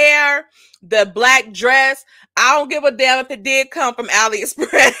star hair, the black dress. I don't give a damn if it did come from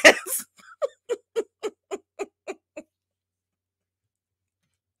AliExpress.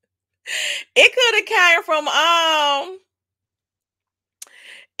 It could have came from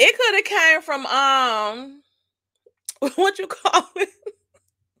what you call it?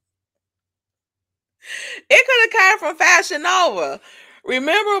 It could have came from Fashion Nova.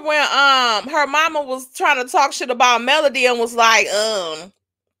 Remember when her mama was trying to talk shit about Melody and was like,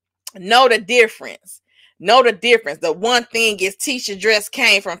 know the difference. Know the difference. The one thing is Tisha dress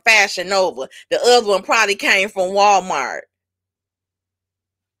came from Fashion Nova. The other one probably came from Walmart.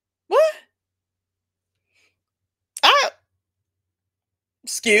 What?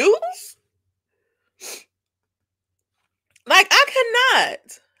 Excuse? Like,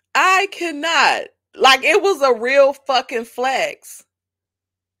 I cannot. Like, it was a real fucking flex.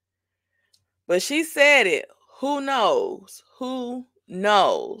 But she said it. Who knows? Who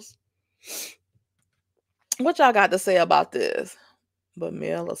knows? What y'all got to say about this? But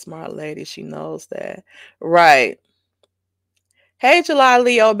Mel, a smart lady, she knows that. Right. Hey, July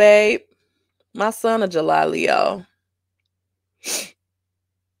Leo, babe. My son, a July Leo.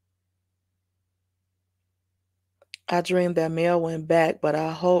 I dreamed that Mel went back, but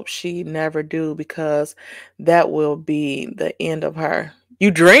I hope she never do because that will be the end of her.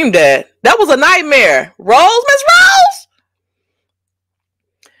 You dreamed that? That was a nightmare. Rose, Miss Rose?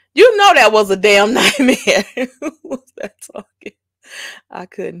 You know that was a damn nightmare. Who was that talking? I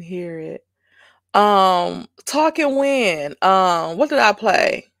couldn't hear it. Talking when? What did I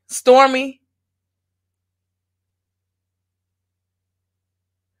play? Stormy?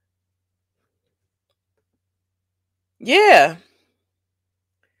 Yeah.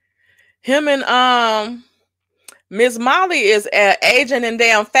 Him and Miss Molly is aging and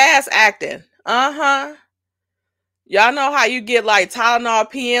damn fast acting. Uh-huh. Y'all know how you get like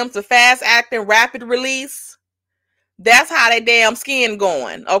Tylenol PMs to fast acting, rapid release? That's how they damn skin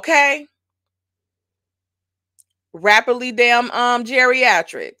going, okay? Rapidly damn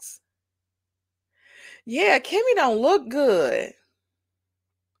geriatrics. Yeah, Kimmy don't look good.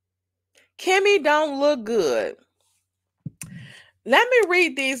 Kimmy don't look good. Let me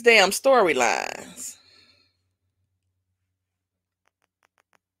read these damn storylines.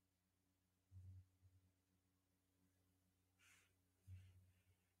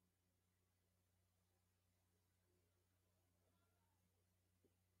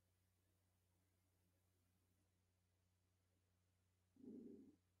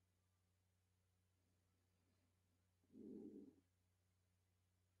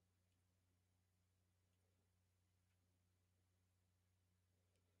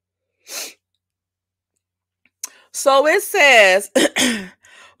 So it says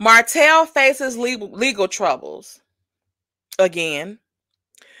Martell faces legal troubles again.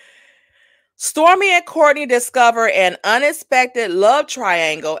 Stormy and Courtney discover an unexpected love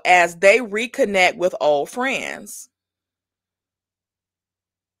triangle as they reconnect with old friends.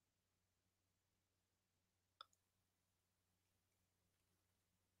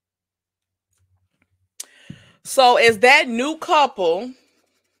 So is that new couple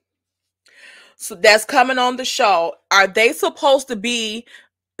that's coming on the show, are they supposed to be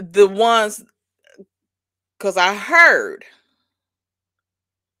the ones? Because I heard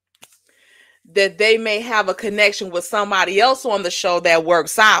that they may have a connection with somebody else on the show that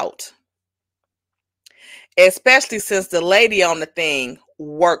works out. Especially since the lady on the thing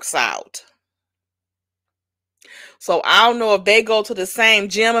works out. So I don't know if they go to the same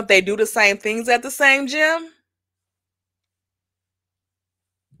gym, if they do the same things at the same gym.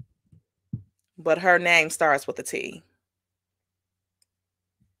 But her name starts with a T.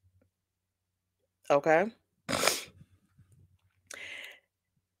 Okay.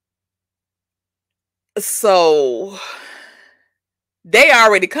 So they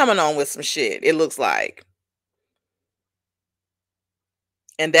already coming on with some shit, it looks like.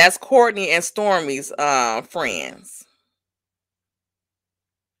 And that's Courtney and Stormy's friends.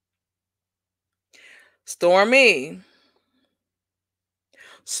 Stormy,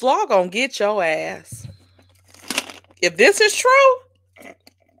 Slaw gonna get your ass. If this is true,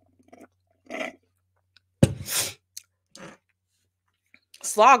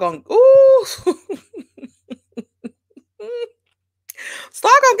 Slaw gonna, ooh. Slaw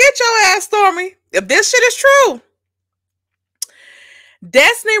gonna get your ass, Stormy. If this shit is true.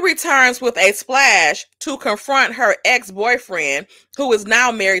 Destiny returns with a splash to confront her ex-boyfriend, who is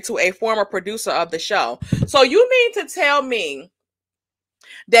now married to a former producer of the show. So you mean to tell me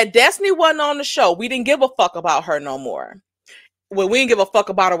that Destiny wasn't on the show? We didn't give a fuck about her no more. Well, we didn't give a fuck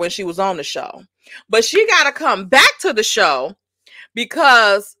about her when she was on the show. But she got to come back to the show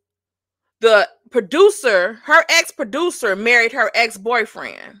because the producer, her ex-producer, married her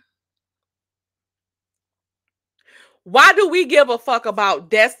ex-boyfriend. Why do we give a fuck about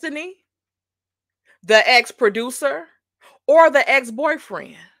Destiny, the ex-producer, or the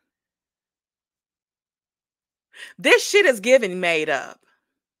ex-boyfriend? This shit is giving made up.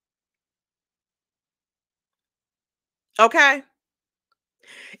 Okay?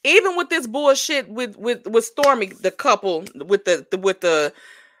 Even with this bullshit with Stormy, the couple with the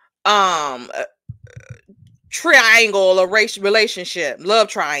triangle or relationship, love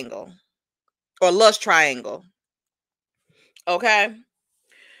triangle or lust triangle. Okay?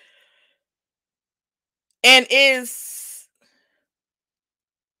 And is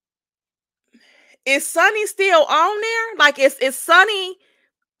Sunny still on there? Like, is Sunny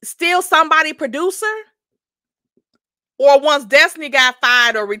still somebody producer? Or once Destiny got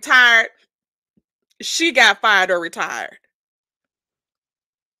fired or retired, she got fired or retired?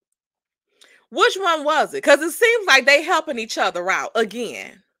 Which one was it? Because it seems like they helping each other out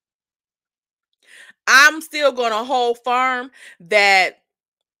again. I'm still going to hold firm that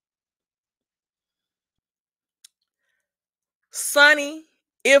Sunny,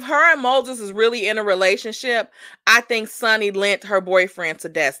 if her and Moses is really in a relationship, I think Sunny lent her boyfriend to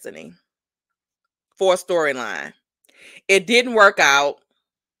Destiny for a storyline. It didn't work out.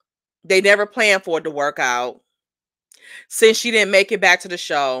 They never planned for it to work out. Since she didn't make it back to the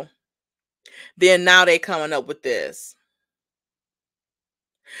show, then now they coming up with this.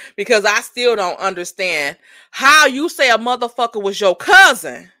 Because I still don't understand how you say a motherfucker was your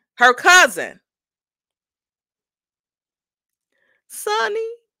cousin, her cousin. Sonny,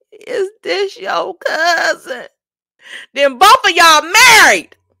 is this your cousin? Then both of y'all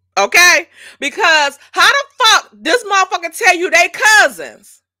married, okay? Because how the fuck this motherfucker tell you they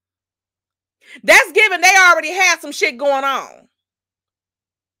cousins? That's given they already had some shit going on.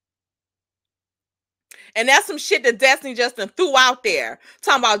 And that's some shit that Destiny just threw out there.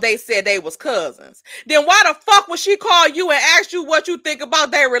 Talking about they said they was cousins. Then why the fuck would she call you and ask you what you think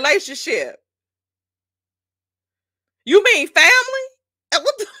about their relationship? You mean family?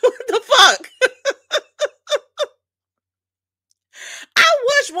 What the fuck? I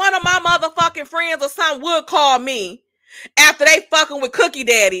wish one of my motherfucking friends or something would call me after they fucking with Cookie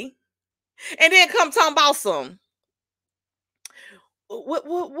Daddy and then come talking about some.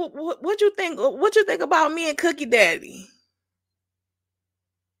 What you think? What you think about me and Cookie Daddy?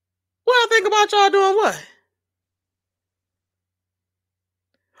 What I think about y'all doing what?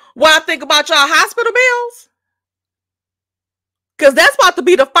 What I think about y'all hospital bills? Because that's about to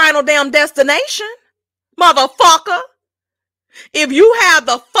be the final damn destination, motherfucker. If you have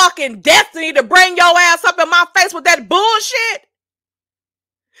the fucking destiny to bring your ass up in my face with that bullshit,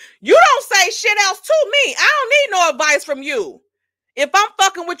 you don't say shit else to me. I don't need no advice from you. If I'm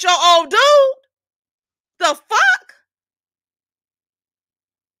fucking with your old dude, the fuck?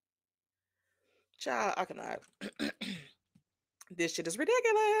 Child, I cannot. This shit is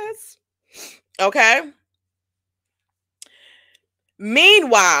ridiculous. Okay.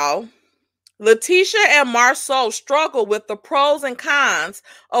 Meanwhile, Letitia and Marceau struggle with the pros and cons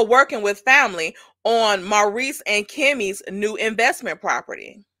of working with family on Maurice and Kimmy's new investment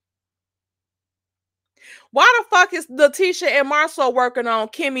property. Why the fuck is Letitia and Marceau working on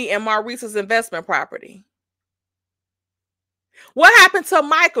Kimmy and Maurice's investment property? What happened to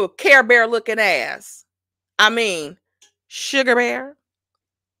Michael, Care Bear looking ass? I mean, Sugar Bear?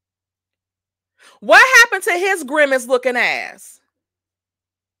 What happened to his grimace looking ass?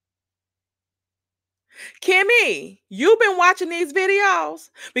 Kimmy, you've been watching these videos?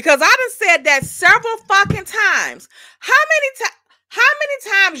 Because I done said that several fucking times. How many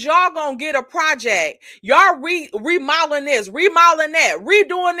times y'all gonna get a project? Y'all remodeling this, remodeling that,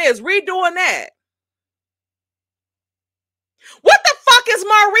 redoing this, redoing that. What the fuck is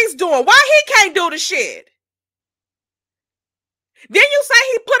Maurice doing? Why he can't do the shit? Didn't you say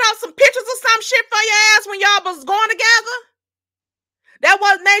he put out some pictures or some shit for your ass when y'all was going together? That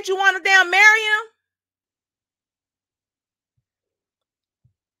what made you want to damn marry him?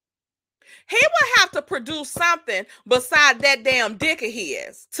 He would have to produce something beside that damn dick of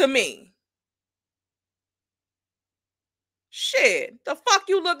his, to me. Shit, the fuck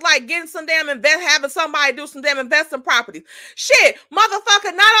you look like getting some damn having somebody do some damn investing properties. Shit,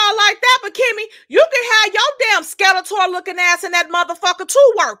 motherfucker, not all like that, but Kimmy, you can have your damn Skeletor looking ass in that motherfucker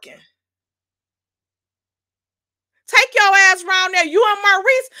too working. Take your ass around there. You and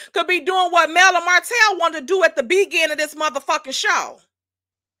Maurice could be doing what Mel and Martell wanted to do at the beginning of this motherfucking show.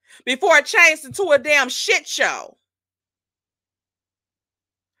 Before it changed into a damn shit show.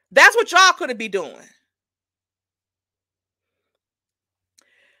 That's what y'all could be doing.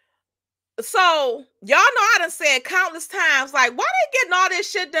 So, y'all know I done said countless times, like, why they getting all this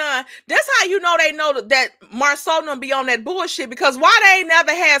shit done? That's how you know they know that Marceau done be on that bullshit, because why they ain't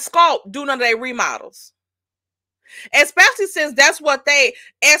never had Sculpt do none of their remodels? Especially since that's what they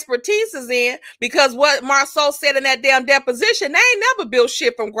expertise is in, because what Marceau said in that damn deposition, they ain't never built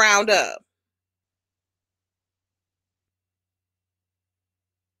shit from ground up.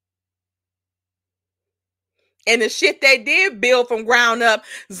 And the shit they did build from ground up,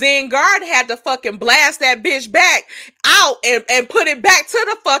 Zengard had to fucking blast that bitch back out and put it back to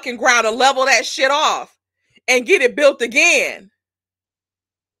the fucking ground and level that shit off and get it built again.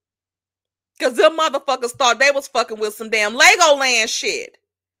 Because them motherfuckers thought they was fucking with some damn Legoland shit.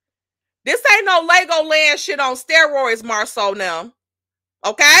 This ain't no Legoland shit on steroids, Marceau now.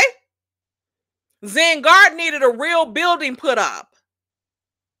 Okay? Zengard needed a real building put up.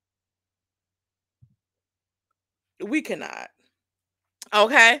 We cannot.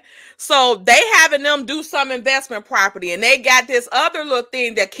 Okay, so they having them do some investment property, and they got this other little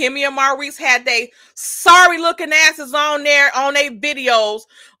thing that Kimmy and Maurice had they sorry looking asses on there on their videos,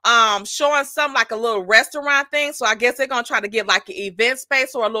 showing some like a little restaurant thing. So I guess they're gonna try to get like an event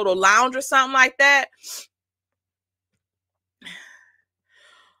space or a little lounge or something like that.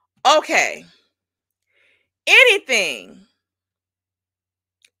 Okay, anything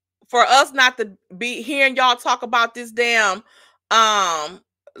for us not to be hearing y'all talk about this damn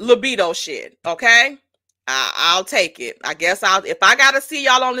libido shit. Okay, I'll take it. I guess if I gotta see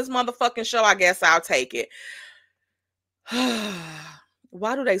y'all on this motherfucking show, I guess I'll take it.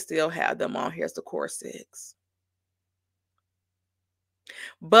 Why do they still have them on here as the core six?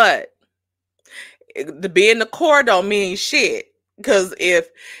 But to be in the core don't mean shit, because if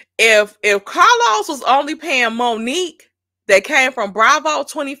Carlos was only paying Monique that came from Bravo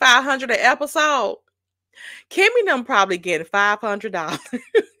 $2,500 an episode, Kimmy them probably getting $500.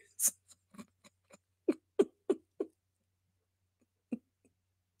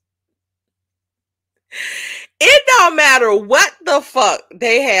 It don't matter what the fuck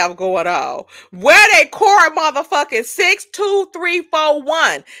they have going on. Where they core motherfucking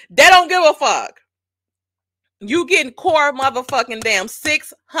 62341. They don't give a fuck. You getting core motherfucking damn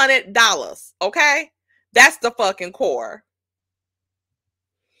 $600. Okay? That's the fucking core.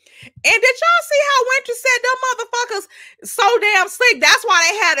 And did y'all see how Winter said them motherfuckers so damn slick? That's why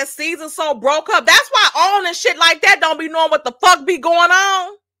they had a season so broke up. That's why on and shit like that don't be knowing what the fuck be going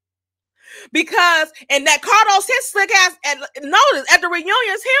on. Because, and that Carlos, his slick ass, and notice at the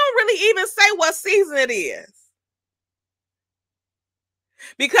reunions, he don't really even say what season it is.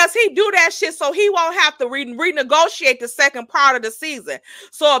 because he do that shit so he won't have to renegotiate the second part of the season.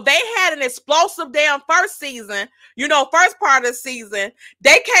 So if they had an explosive damn first season, first part of the season,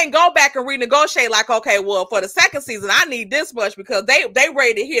 they can't go back and renegotiate like, okay, well, for the second season, I need this much because they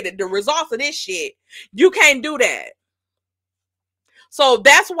ready to hear the results of this shit. You can't do that. So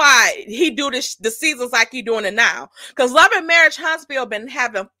that's why he do the seasons like he doing it now. Because Love and Marriage Huntsville been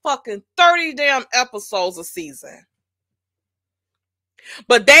having fucking 30 damn episodes a season.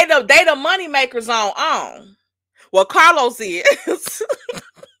 But they the money makers on. Well, Carlos is.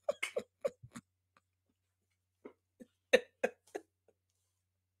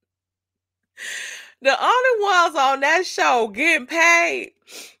 The only ones on that show getting paid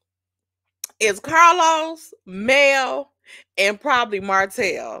is Carlos, Mel, and probably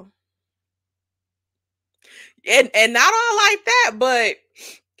Martell. And not all like that, but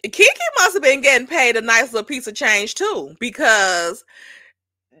Kiki must have been getting paid a nice little piece of change too, because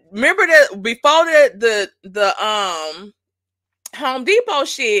remember that before the Home Depot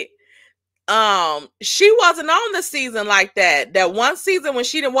shit, she wasn't on the season like that. That one season when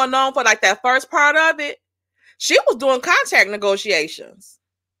she didn't want on for like that first part of it, she was doing contract negotiations.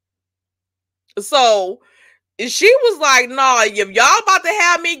 So she was like, no, if y'all about to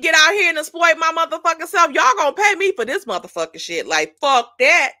have me get out here and exploit my motherfucking self, y'all gonna pay me for this motherfucking shit. Like, fuck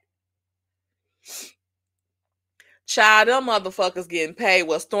that. Child, them motherfuckers getting paid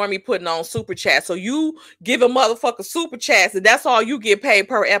what Stormy putting on super chat. So you give a motherfucker super chats and that's all you get paid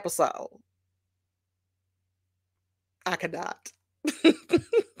per episode. I cannot.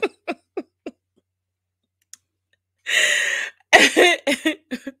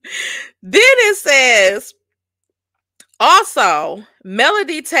 Then it says, also,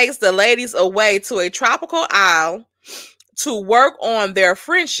 Melody takes the ladies away to a tropical isle to work on their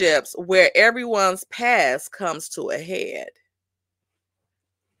friendships where everyone's past comes to a head.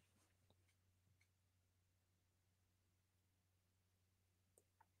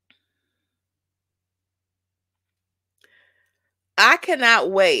 I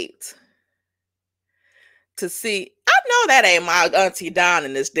cannot wait to see. I know that ain't my Auntie Don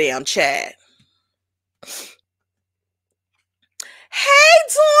in this damn chat. Hey,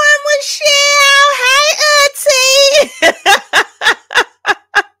 Dawn Michelle. Hey, Auntie.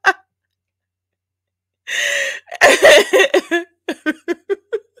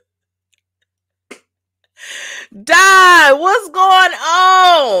 Don, what's going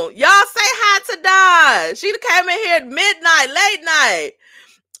on? Y'all say hi to Don. She came in here at midnight, late night.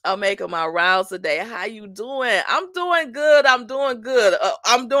 I'm making my rounds today. How you doing? I'm doing good. I'm doing good.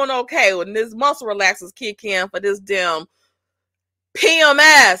 I'm doing okay. When this muscle relaxers kick in for this damn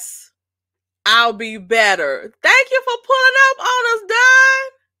PMS, I'll be better. Thank you for pulling up on us,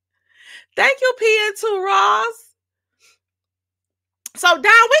 Don. Thank you, PN2 Ross. So, Don,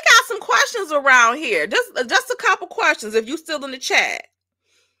 we got some questions around here. Just a couple questions if you still in the chat.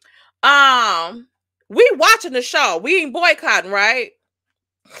 We watching the show. We ain't boycotting, right?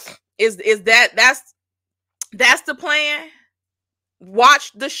 Is that's the plan?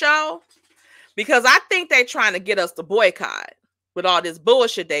 Watch the show? Because I think they're trying to get us to boycott with all this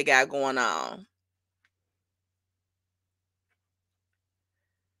bullshit they got going on.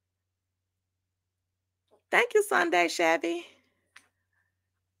 Thank you, Sunday Chevy.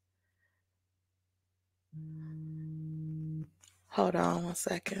 Hold on one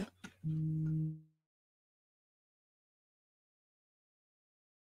second.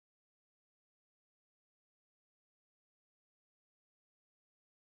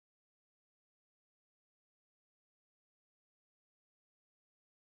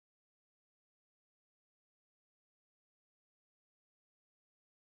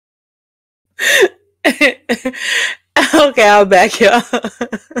 Okay, I'm back here.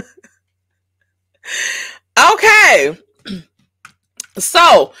 Okay.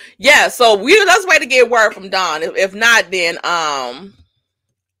 So yeah, so let's wait to get word from Dawn. If not, then I'm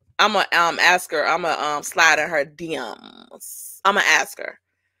gonna ask her. I'm gonna slide in her DMs. I'm gonna ask her,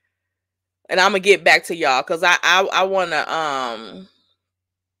 and I'm gonna get back to y'all because I wanna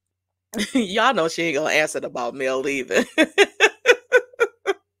y'all know she ain't gonna answer about Mel leaving.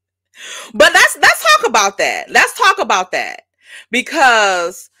 But let's talk about that. Let's talk about that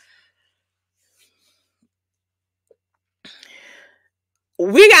because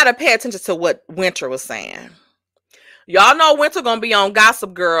we gotta pay attention to what Winter was saying. Y'all know Winter gonna be on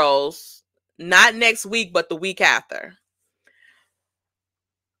Gossip Girls not next week, but the week after.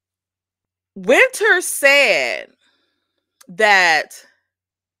 Winter said that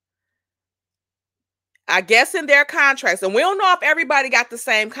I guess in their contracts, and we don't know if everybody got the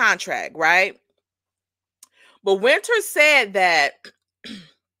same contract, right? But Winter said that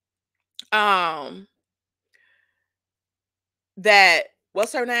that,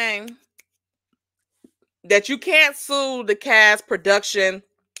 what's her name? That you can't sue the cast, production,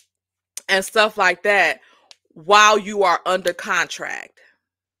 and stuff like that while you are under contract.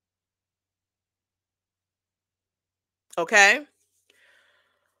 Okay?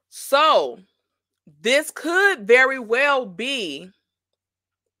 So, this could very well be.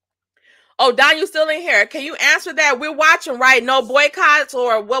 Oh, Don, you still in here? Can you answer that? We're watching, right? No boycotts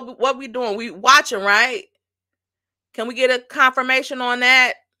or what we doing? We watching, right? Can we get a confirmation on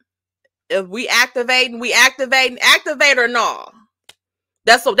that? If we activate or no?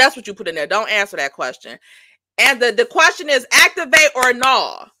 That's what you put in there. Don't answer that question. And the question is activate or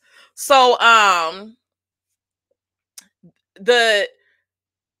no. So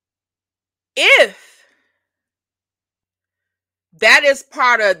if that is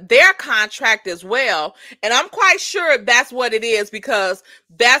part of their contract as well, and I'm quite sure that's what it is, because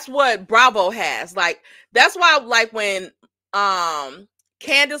that's what Bravo has. Like, that's why, like, when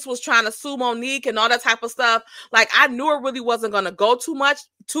Candace was trying to sue Monique and all that type of stuff, like, I knew it really wasn't going to go too much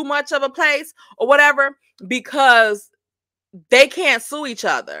of a place or whatever, because they can't sue each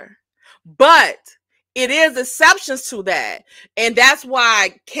other. But it is exceptions to that. And that's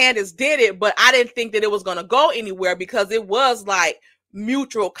why Candace did it. But I didn't think that it was going to go anywhere, because it was like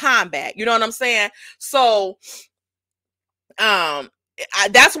mutual combat. You know what I'm saying? So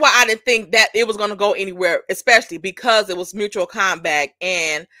that's why I didn't think that it was going to go anywhere, especially because it was mutual combat.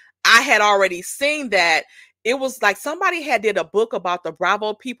 And I had already seen that. It was like somebody had did a book about the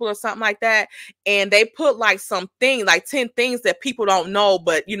Bravo people or something like that. And they put like something like 10 things that people don't know,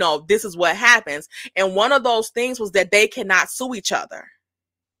 but you know, this is what happens. And one of those things was that they cannot sue each other.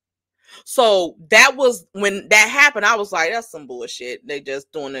 So that was when that happened. I was like, that's some bullshit. They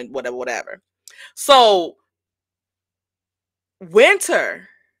just doing it, whatever. So Winter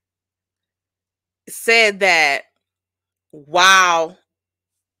said that while,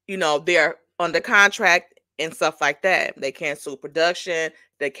 you know, they're under contract and stuff like that, they can't sue production,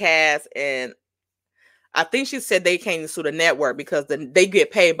 the cast, and I think she said they can't sue the network because they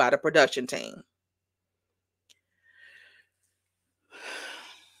get paid by the production team.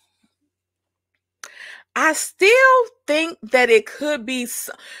 I still think that it could be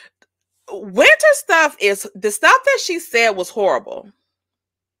Winter stuff. Is the stuff that she said was horrible,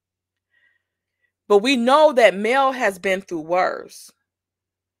 but we know that Mel has been through worse.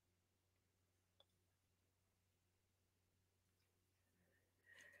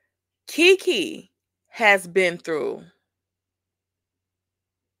 Kiki has been through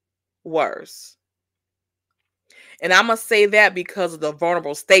worse. And I'm going to say that because of the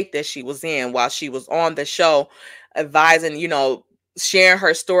vulnerable state that she was in while she was on the show, advising, you know, sharing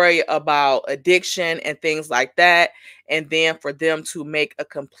her story about addiction and things like that. And then for them to make a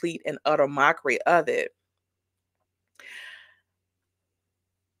complete and utter mockery of it.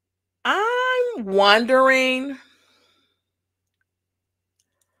 I'm wondering,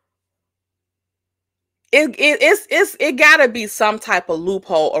 it gotta be some type of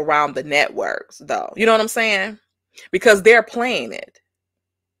loophole around the networks, though. You know what I'm saying? Because they're playing it.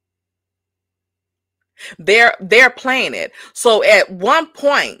 They're playing it. So at one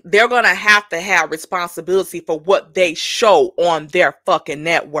point, they're gonna have to have responsibility for what they show on their fucking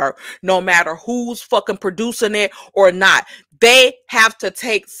network, no matter who's fucking producing it or not. They have to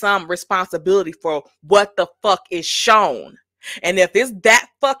take some responsibility for what the fuck is shown. And if it's that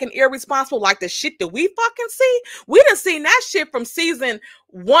fucking irresponsible, like the shit that we fucking see, we done seen that shit from season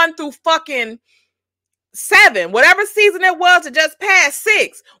 1 through fucking 7, whatever season it was, it just passed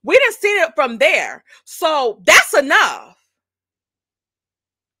 6. We didn't see it from there. So that's enough.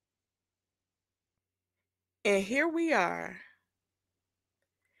 And here we are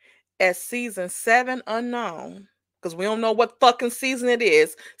at season 7 unknown, because we don't know what fucking season it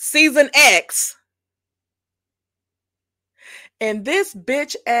is. Season X. And this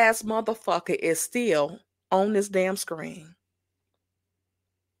bitch ass motherfucker is still on this damn screen.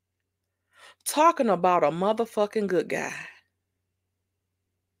 Talking about a motherfucking good guy.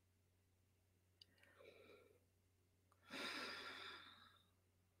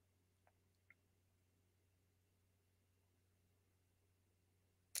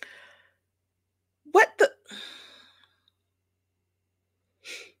 What the?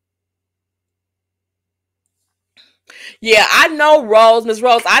 Yeah, I know Miss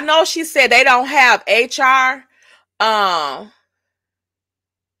Rose. I know she said they don't have HR. I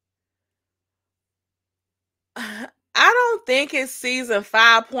don't think it's season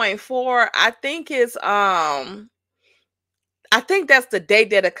 5.4. I think it's I think that's the date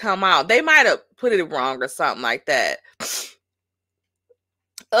that it come out. They might have put it wrong or something like that.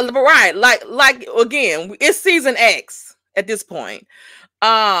 Right, like again, it's season X at this point.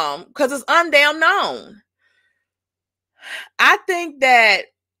 Because it's undamn known. I think that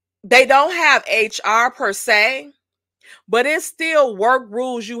they don't have HR per se, but it's still work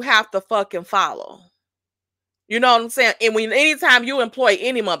rules you have to fucking follow. You know what I'm saying? And anytime you employ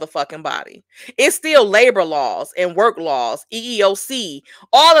any motherfucking body, it's still labor laws and work laws, EEOC,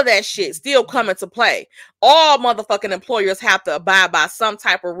 all of that shit still come into play. All motherfucking employers have to abide by some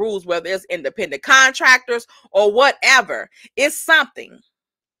type of rules, whether it's independent contractors or whatever. It's something.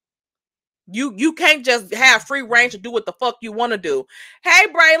 You can't just have free range to do what the fuck you want to do. Hey,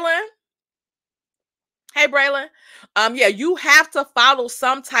 Braylon. Hey, Braylon. Yeah, you have to follow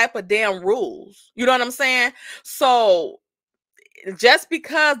some type of damn rules. You know what I'm saying? So just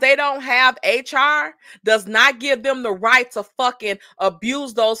because they don't have HR does not give them the right to fucking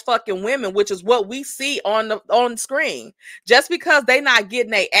abuse those fucking women, which is what we see on screen. Just because they not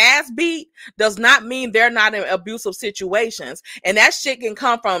getting their ass beat does not mean they're not in abusive situations. And that shit can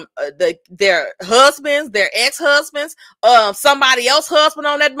come from their husbands, their ex-husbands, somebody else's husband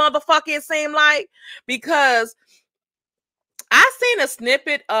on that motherfucker, it seemed like. Because I seen a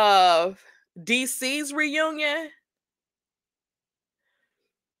snippet of DC's reunion.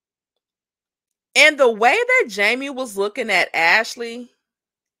 And the way that Jamie was looking at Ashley,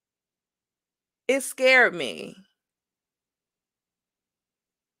 it scared me.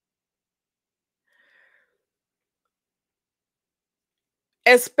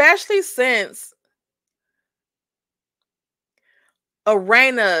 Especially since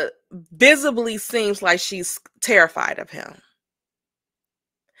Arena visibly seems like she's terrified of him.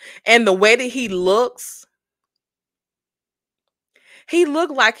 And the way that he looks, he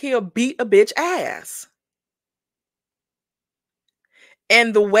looked like he'll beat a bitch ass.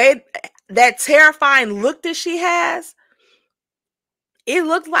 And the way that terrifying look that she has, it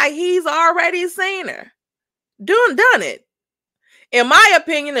looked like he's already seen her. Done it. In my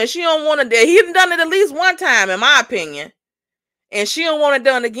opinion, that she don't want to, he done it at least one time, in my opinion. And she don't want it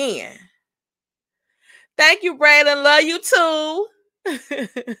done again. Thank you, Braylon. Love you too.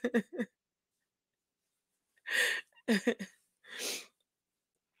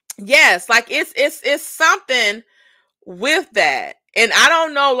 Yes, like it's something with that. And I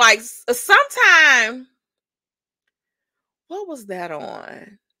don't know, like sometime, what was that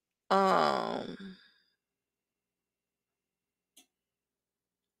on?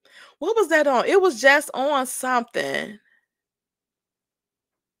 What was that on? It was just on something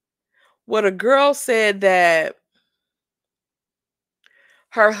where the girl said that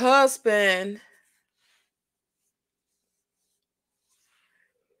her husband,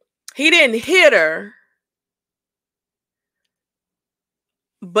 he didn't hit her,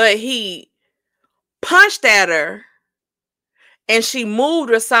 but he punched at her and she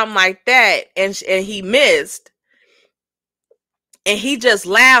moved or something like that, and he missed, and he just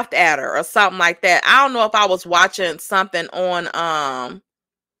laughed at her or something like that. I don't know if I was watching something on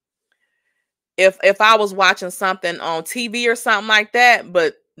if I was watching something on TV or something like that,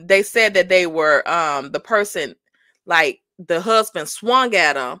 but they said that they were the person, like the husband swung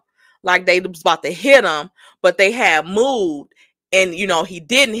at him like they was about to hit him, but they had moved, and you know, he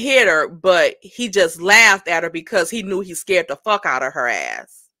didn't hit her, but he just laughed at her because he knew he scared the fuck out of her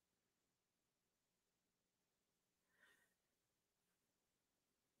ass.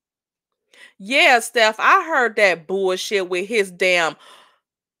 Yeah, Steph, I heard that bullshit with his damn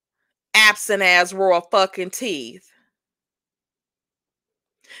absent ass raw fucking teeth.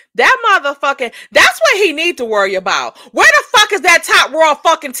 That motherfucking, that's what he need to worry about. Where the fuck is that top raw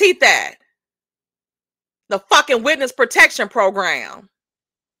fucking teeth at? The fucking witness protection program.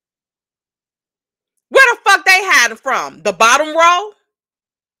 Where the fuck they had it from? The bottom row?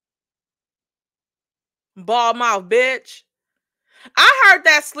 Bald mouth bitch. I heard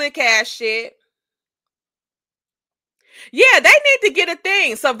that slick ass shit. Yeah, they need to get a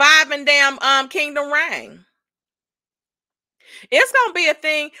thing. Surviving damn Kingdom Reign. It's gonna be a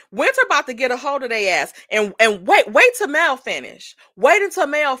thing. Winter about to get a hold of their ass. And wait till Mel finish. Wait until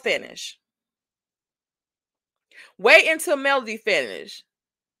Mel finish. Wait until Melody finish.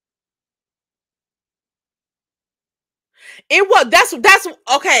 It was that's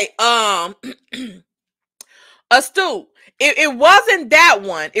okay. Astute. It wasn't that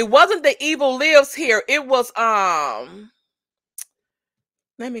one. It wasn't The Evil Lives Here. It was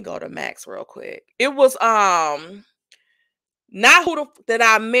let me go to Max real quick. It was not Who That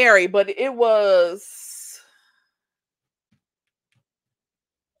I Married, but it was,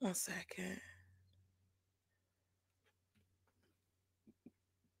 one second.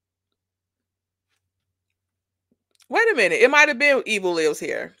 Wait a minute. It might have been Evil Lives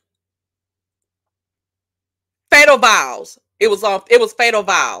Here. Fatal Vows. It was Fatal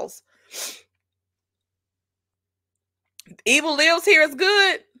Vows. Evil Lives Here is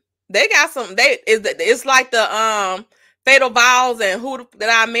good. They got some. It's like the Fatal Vows and Who Did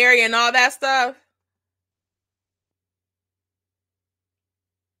I Marry and all that stuff.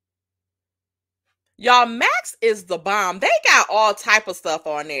 Y'all, Max is the bomb. They got all type of stuff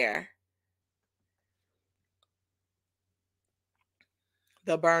on there.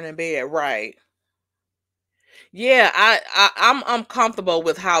 The Burning Bed, right? Yeah, I'm comfortable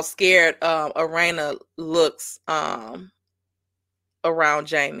with how scared Arena looks around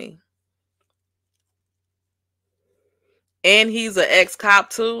Jamie. And he's an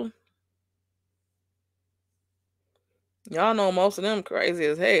ex-cop too. Y'all know most of them crazy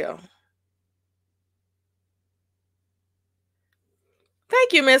as hell.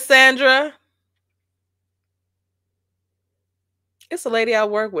 Thank you, Miss Sandra. It's a lady I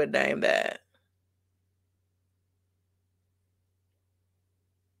work with named that.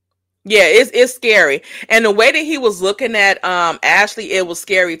 Yeah, it's scary. And the way that he was looking at Ashley, it was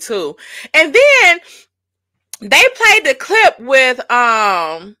scary too. And then they played the clip with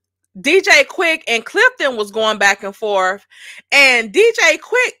DJ Quick and Clifton was going back and forth, and DJ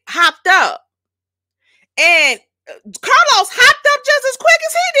Quick hopped up, and Carlos hopped up just as quick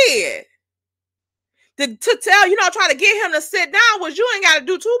as he did. To tell, try to get him to sit down was you ain't got to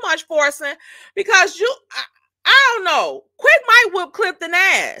do too much forcing, because I don't know. Quick might whip Clifton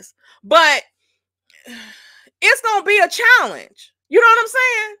ass, but it's going to be a challenge. You know what I'm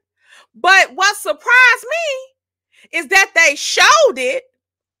saying? But what surprised me is that they showed it.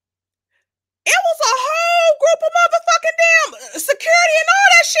 It was a whole group of motherfucking damn security and all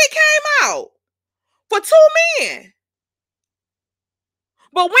that shit came out for 2 men.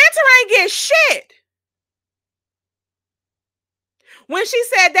 But Winter ain't get shit. When she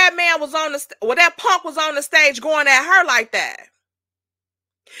said that man was on that punk was on the stage going at her like that.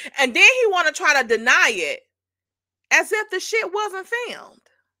 And then he want to try to deny it as if the shit wasn't filmed.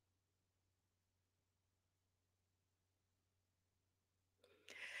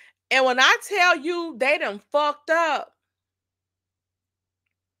 And when I tell you they done fucked up,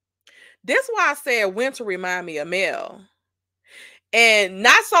 this is why I said Winter remind me of Mel. And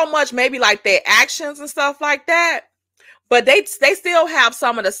not so much maybe like their actions and stuff like that, but they still have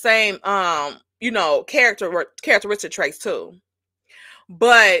some of the same characteristic traits too.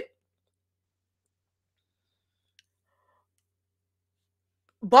 But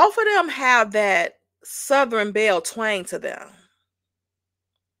both of them have that Southern Belle twang to them.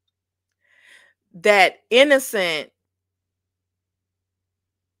 That innocent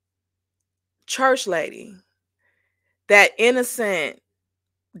church lady. That innocent,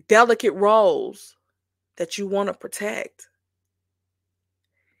 delicate rose that you want to protect.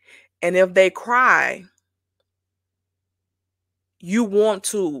 And if they cry, you want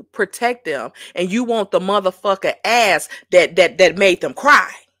to protect them, and you want the motherfucker ass that made them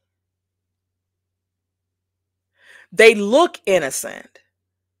cry. They look innocent.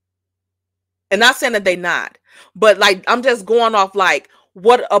 And not saying that they not, but like I'm just going off like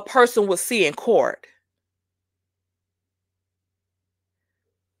what a person would see in court.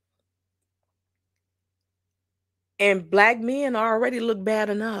 And black men already look bad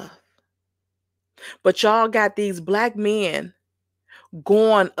enough. But y'all got these black men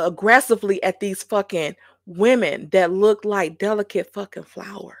going aggressively at these fucking women that look like delicate fucking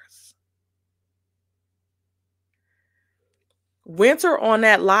flowers. Winter on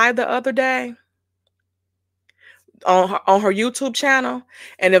that live the other day on her YouTube channel.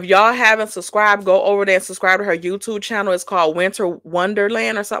 And if y'all haven't subscribed, go over there and subscribe to her YouTube channel. It's called Winter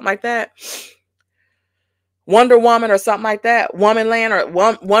Wonderland or something like that. Wonder Woman or something like that. Womanland or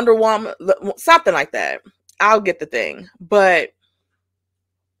Wonder Woman, something like that. I'll get the thing. But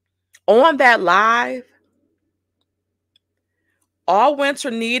on that live, all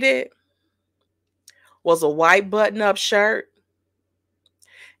Winter needed was a white button-up shirt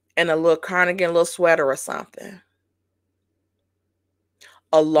and a little cardigan, little sweater or something.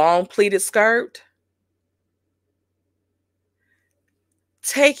 A long pleated skirt.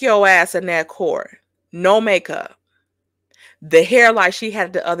 Take your ass in that court. No makeup. The hair like she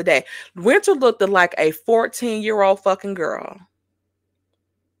had the other day. Winter looked like a 14-year-old fucking girl.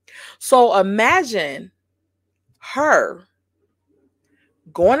 So imagine her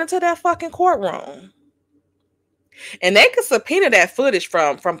going into that fucking courtroom. And they could subpoena that footage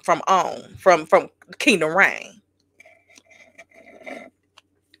from Kingdom Reign.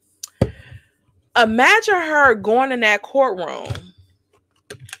 Imagine her going in that courtroom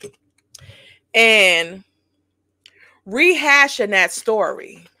and rehashing that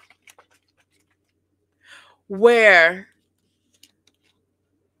story where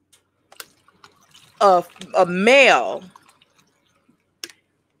a male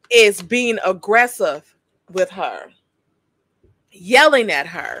is being aggressive with her, yelling at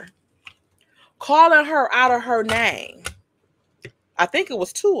her, calling her out of her name. I think it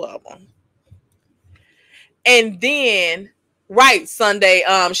was 2 of them. And then, right, Sunday,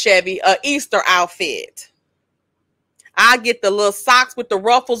 Chevy, a Easter outfit. I get the little socks with the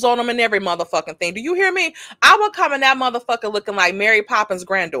ruffles on them and every motherfucking thing. Do you hear me? I would come in that motherfucker looking like Mary Poppins'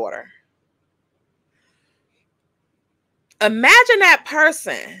 granddaughter. Imagine that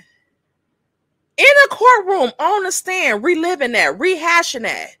person in a courtroom on the stand, reliving that, rehashing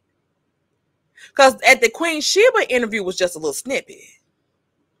that. Because at the Queen Sheba interview was just a little snippet.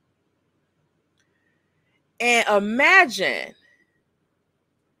 And imagine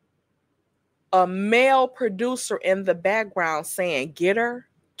a male producer in the background saying, get her,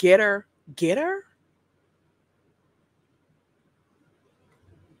 get her, get her.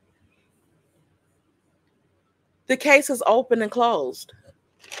 The case is open and closed,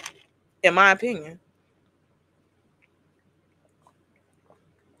 in my opinion.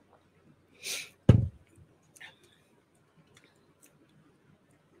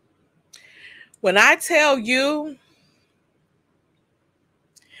 When I tell you,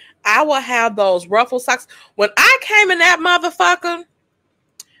 I will have those ruffled socks. When I came in that motherfucker,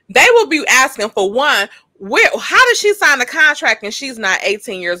 they will be asking for one, how did she sign the contract and she's not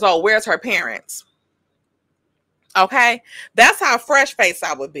 18 years old? Where's her parents? Okay? That's how fresh face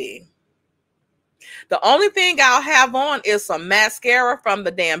I would be. The only thing I'll have on is some mascara from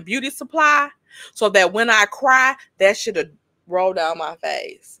the damn beauty supply so that when I cry, that should roll down my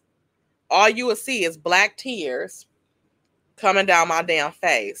face. All you will see is black tears coming down my damn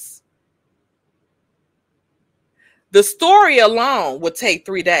face. The story alone would take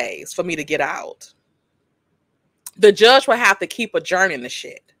 3 days for me to get out. The judge would have to keep adjourning the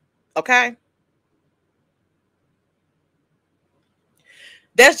shit. Okay?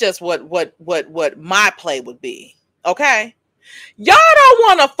 That's just what my play would be. Okay? Y'all don't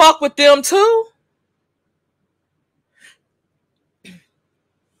want to fuck with them too.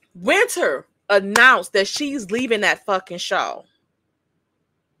 Winter announced that she's leaving that fucking show.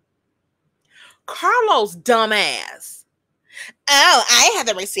 Carlos dumbass. Oh, I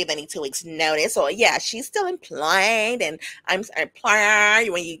haven't received any 2 weeks notice. Or yeah, she's still employed, and I'm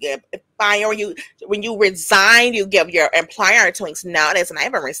employer. When you get fired, when you resign, you give your employer 2 weeks notice, and I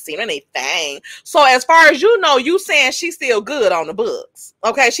haven't received anything. So as far as you know, you saying she's still good on the books.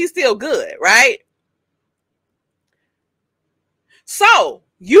 Okay, she's still good, right? So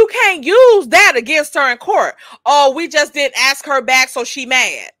you can't use that against her in court. Oh, we just didn't ask her back, so she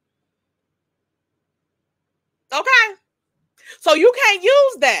mad. Okay. So you can't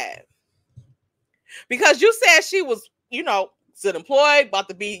use that. Because you said she was, still employed, about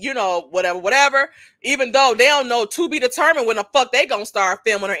to be, whatever. Even though they don't know, to be determined when the fuck they gonna start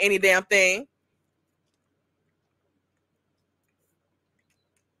filming or any damn thing.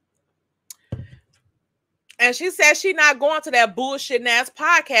 And she said she not going to that bullshit ass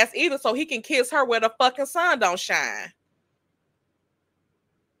podcast either, so he can kiss her where the fucking sun don't shine.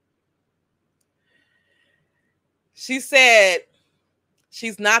 She said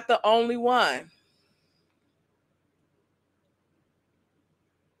she's not the only one.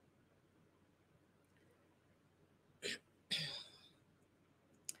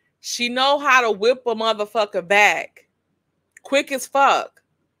 She know how to whip a motherfucker back quick as fuck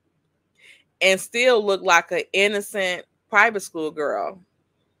and still look like an innocent private school girl.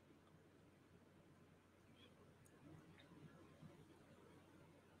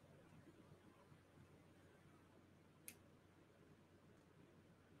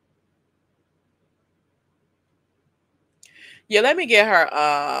 Yeah, let me get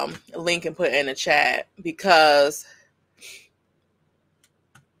her link and put it in the chat, because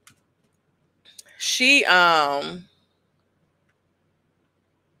she's airing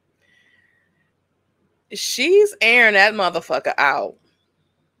that motherfucker out,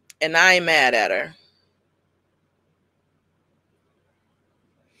 and I ain't mad at her.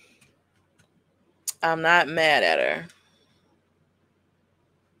 I'm not mad at her.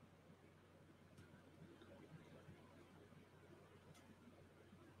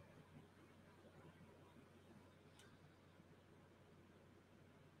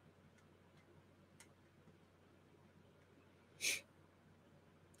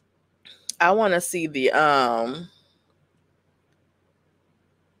 I want to see the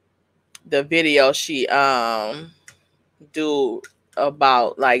video she do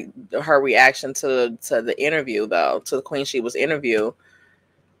about like her reaction to the interview, though, to the Queen Sheba's interview.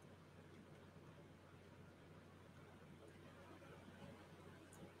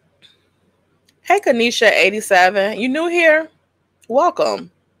 Hey, Kanisha87, you new here?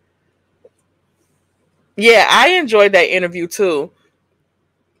 Welcome. Yeah, I enjoyed that interview too.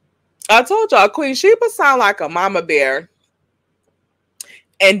 I told y'all Queen Sheba sound like a mama bear.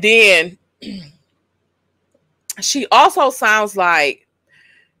 And then she also sounds like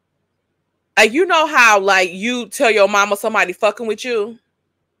you know how like you tell your mama somebody fucking with you?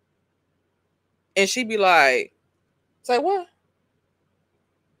 And she be like, say what?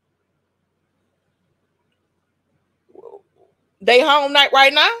 They home night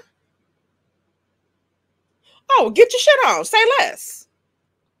right now? Oh, get your shit on. Say less.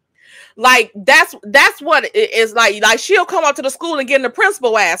 Like that's what it is like. Like she'll come up to the school and get in the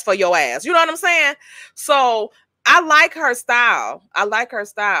principal ass for your ass. You know what I'm saying? So I like her style. I like her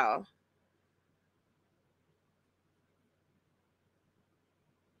style.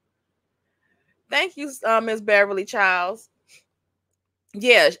 Thank you, Miss Beverly Childs.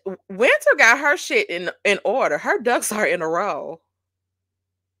 Yeah, Winter got her shit in order. Her ducks are in a row.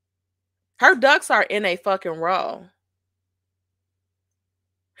 Her ducks are in a fucking row.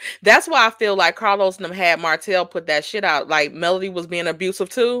 That's why I feel like Carlos and them had Martell put that shit out. Like Melody was being abusive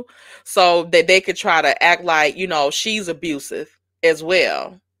too, so that they could try to act like, you know, she's abusive as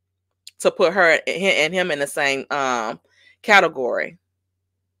well, to put her and him in the same category.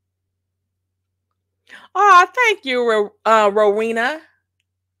 Oh, thank you, Rowena.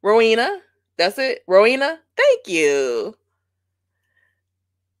 Rowena, that's it, Rowena. Thank you.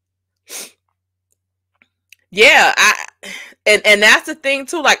 Yeah, and that's the thing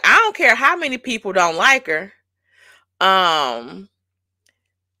too. Like, I don't care how many people don't like her. That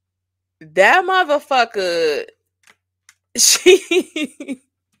motherfucker,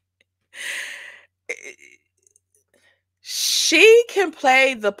 she can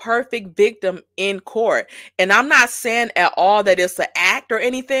play the perfect victim in court. And I'm not saying at all that it's an act or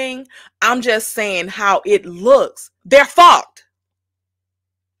anything. I'm just saying how it looks. They're fucked.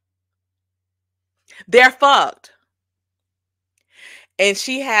 They're fucked. And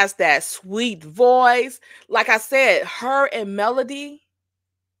she has that sweet voice. Like I said, her and Melody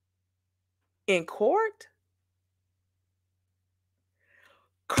in court.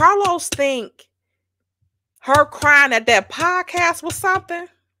 Carlos think her crying at that podcast was something.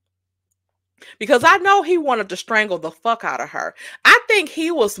 Because I know he wanted to strangle the fuck out of her. I think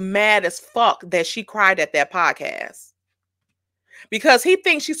he was mad as fuck that she cried at that podcast. Because he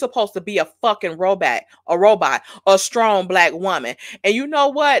thinks she's supposed to be a fucking robot, a strong black woman. And you know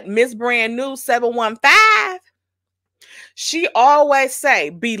what? Miss Brand New 715, she always say,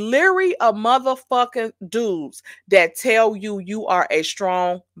 be leery of motherfucking dudes that tell you you are a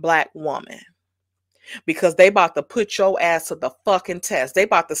strong black woman. Because they about to put your ass to the fucking test. They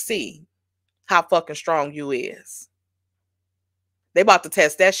about to see how fucking strong you is. They about to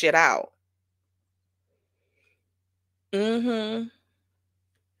test that shit out.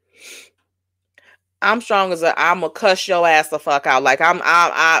 I'm strong as I'm gonna cuss your ass the fuck out. Like I'm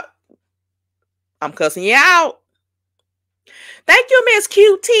cussing you out. Thank you, Miss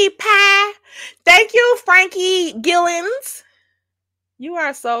QT Pie. Thank you, Frankie Gillens. You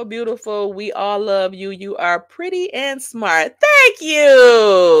are so beautiful. We all love you. You are pretty and smart. Thank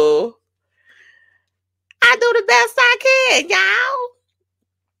you. I do the best I can, y'all.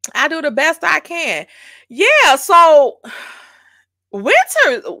 I do the best I can. Yeah, so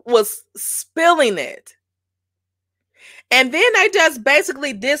Winter was spilling it. And then they just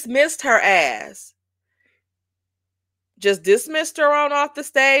basically dismissed her ass. Just dismissed her on off the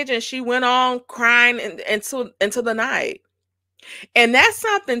stage, and she went on crying into the night. And that's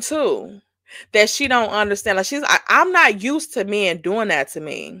something too that she don't understand. Like I'm not used to men doing that to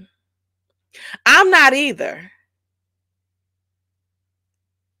me. I'm not either.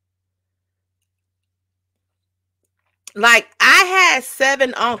 Like I had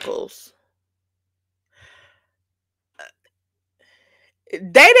 7 uncles. They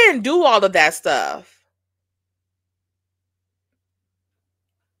didn't do all of that stuff.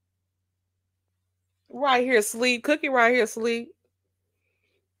 Right here, sleep. Cookie right here, sleep.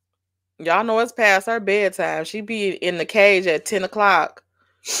 Y'all know it's past her bedtime. She be in the cage at 10 o'clock.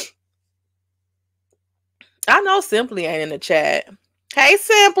 I know Simply ain't in the chat. Hey,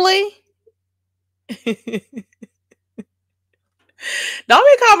 Simply. Don't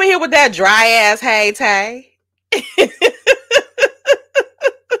be coming here with that dry ass hey tay.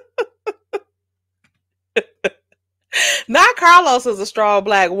 Not Carlos is a strong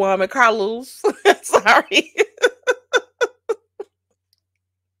black woman. Carlos. Sorry.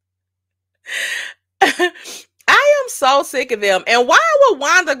 I am so sick of them. And why would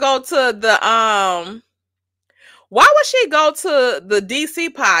Wanda go to the why would she go to the DC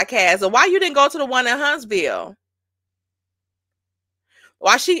podcast? And why you didn't go to the one in Huntsville?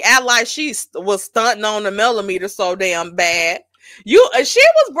 Why she act like she was stunting on the millimeter so damn bad? She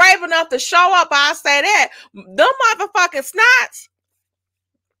was brave enough to show up. I say that. Them motherfucking snots.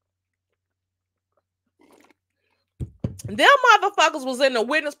 Them motherfuckers was in the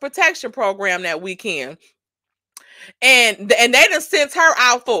witness protection program that weekend. And they done sent her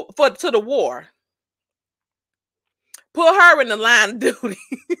out for to the war. Put her in the line of duty.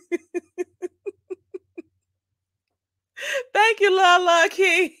 Thank you, Lala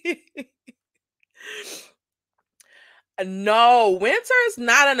Key. No, Winter's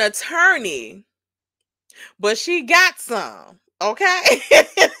not an attorney, but she got some. Okay.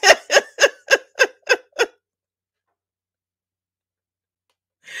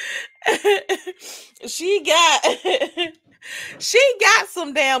 she got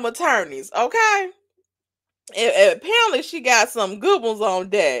some damn attorneys. Okay. And apparently she got some good ones on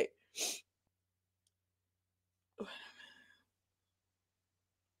deck.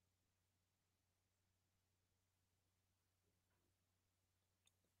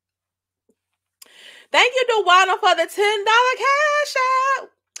 Thank you, Dewana, for the $10 cash out.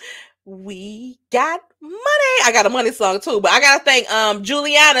 We got money. I got a money song too, but I gotta thank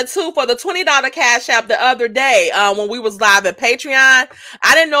Juliana too for the $20 cash app the other day when we was live at Patreon.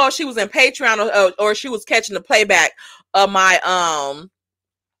 I didn't know if she was in Patreon or she was catching the playback of my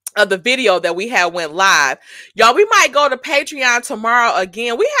of the video that we had went live. Y'all, we might go to Patreon tomorrow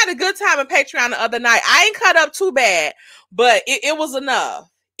again. We had a good time at Patreon the other night. I ain't cut up too bad, but it was enough.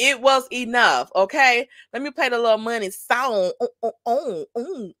 It was enough, okay? Let me play the little money song.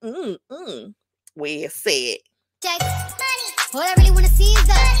 Where it said. All I really want to see is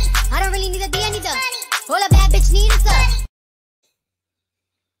us. I don't really need a D, I need us. All a bad bitch need is us.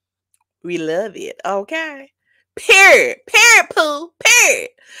 We love it, okay? Period. Period, poo. Period.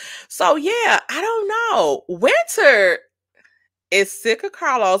 So, yeah, I don't know. Winter is sick of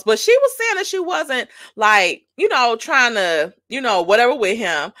Carlos, but she was saying that she wasn't like, trying to, whatever with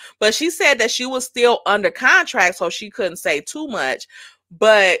him. But she said that she was still under contract, so she couldn't say too much.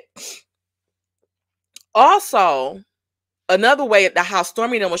 But also, another way how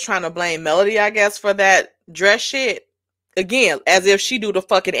Stormy then was trying to blame Melody, I guess, for that dress shit. Again, as if she do the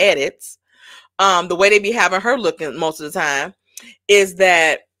fucking edits. The way they be having her looking most of the time is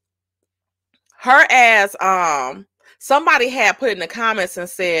that her ass, somebody had put in the comments and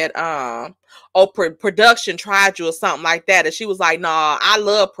said, production tried you or something like that. And she was like, nah, I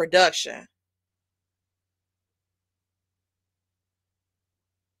love production.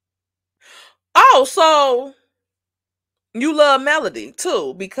 Oh, so you love Melody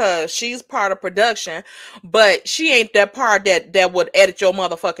too, because she's part of production, but she ain't that part that would edit your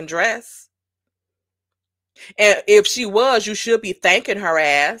motherfucking dress. And if she was, you should be thanking her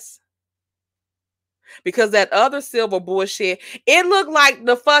ass. Because that other silver bullshit, it looked like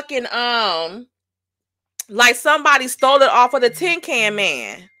the fucking like somebody stole it off of the Tin Can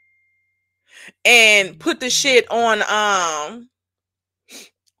Man and put the shit on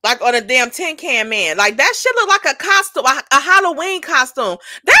like on a damn Tin Can Man. Like that shit looked like a costume, a Halloween costume.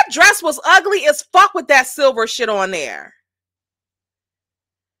 That dress was ugly as fuck with that silver shit on there.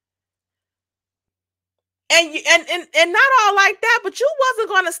 And not all like that, but you wasn't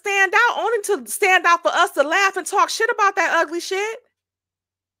gonna stand out, only to stand out for us to laugh and talk shit about that ugly shit.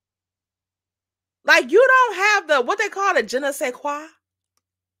 Like, you don't have the, what they call it, je ne sais quoi.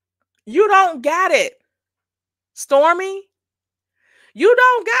 You don't got it, Stormy. You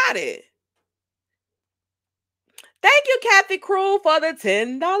don't got it. Thank you, Kathy Crew, for the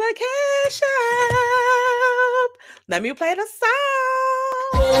 $10 cash app. Let me play the song.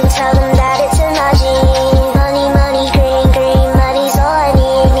 Tell them that it's a magic. Money, money, green, green. Money's all I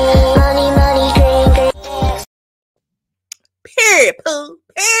need. Money, money, green, green. Period, poo.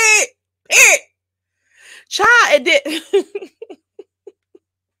 Period. Period. Child, it did.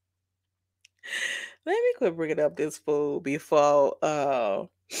 Let me quit bringing up this food before I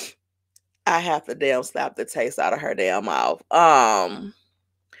have to damn slap the taste out of her damn mouth.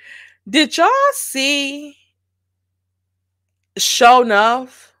 Did y'all see Show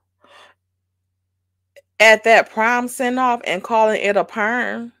Enough at that prom send-off and calling it a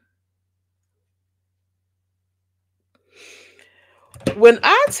perm? When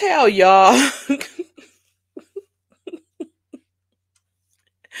I tell y'all,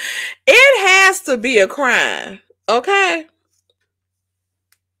 it has to be a crime, okay?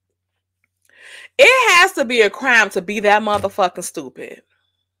 It has to be a crime to be that motherfucking stupid.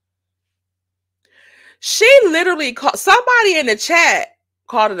 She literally called somebody in the chat,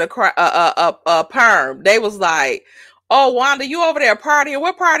 called it a perm. They was like, "Oh, Wanda, you over there partying?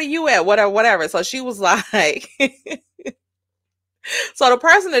 What party you at? Whatever, whatever." So she was like, so the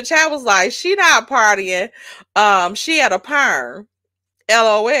person in the chat was like, "She not partying. She at a perm.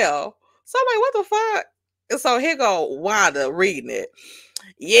 LOL." So I'm like, "What the fuck?" And so here go Wanda reading it.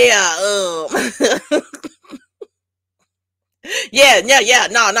 Yeah, yeah,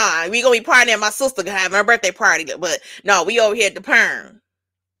 no. We gonna be partying. My sister having her birthday party, but no, we over here at the perm.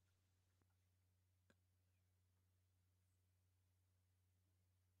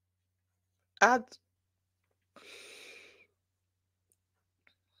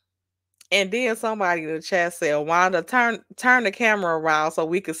 And then somebody in the chat said, "Wanda, turn the camera around so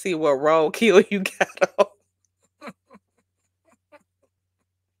we can see what roadkill you got on."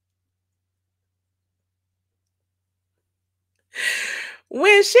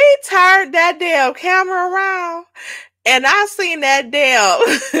 When she turned that damn camera around, and I seen that damn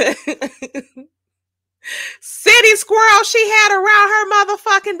city squirrel she had around her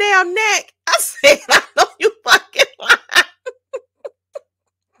motherfucking damn neck, I said, "I know you fucking lying."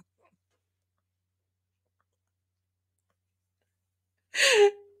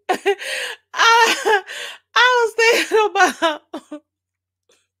 I was thinking about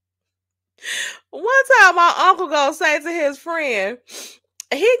one time my uncle gonna say to his friend,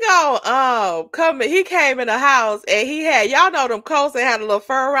 he gonna come. He came in the house and he had, y'all know them coats that had a little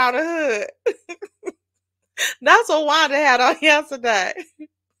fur around the hood. That's what Wanda had on yesterday.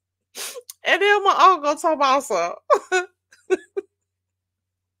 And then my uncle talk about some.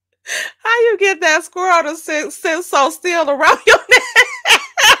 How you get that squirrel to sit so still around your neck?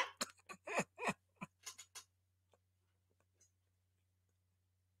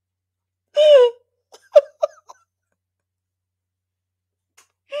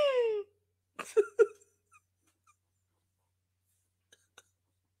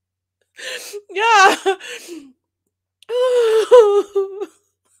 Yeah.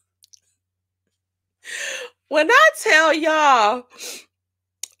 When I tell y'all,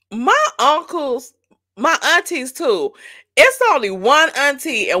 my uncles, my aunties too, it's only one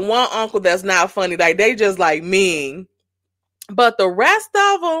auntie and one uncle that's not funny. Like, they just like mean. But the rest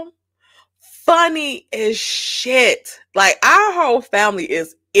of them, funny as shit. Like, our whole family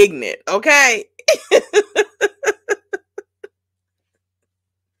is ignorant, okay?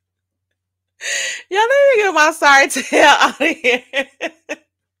 Y'all, let me get my sorry tail out of here.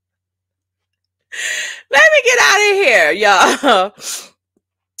 Let me get out of here, y'all.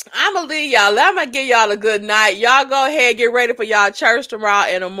 I'm gonna leave y'all. I'm gonna give y'all a good night. Y'all go ahead, get ready for y'all church tomorrow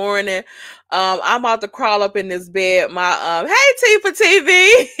in the morning. I'm about to crawl up in this bed. My hey, T for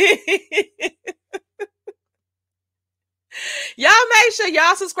TV. Y'all make sure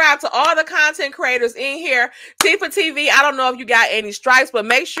y'all subscribe to all the content creators in here. T for TV. I don't know if you got any strikes, but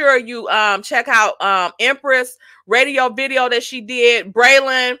make sure you check out Empress radio video that she did.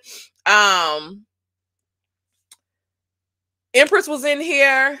 Braylon, Empress was in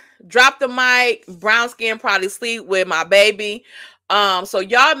here. Drop the mic. Brown skin probably sleep with my baby. So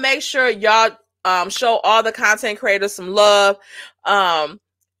y'all make sure y'all show all the content creators some love. And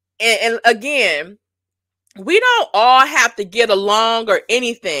again, we don't all have to get along or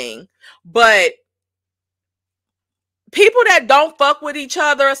anything, but people that don't fuck with each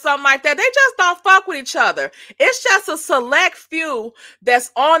other or something like that, they just don't fuck with each other. It's just a select few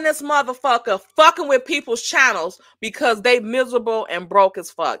that's on this motherfucker fucking with people's channels because they miserable and broke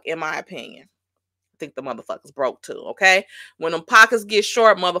as fuck, in my opinion. I think the motherfuckers broke too, okay? When them pockets get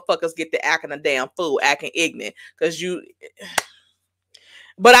short, motherfuckers get to acting a damn fool, acting ignorant.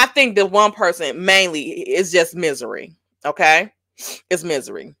 But I think the one person mainly is just misery, okay? It's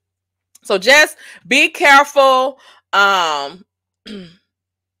misery. So just be careful. TDJs.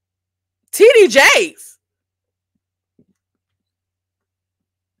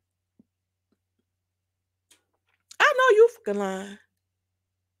 I know you fucking lying.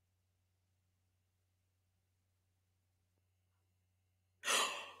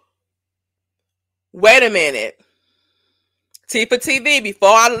 Wait a minute. T for TV, before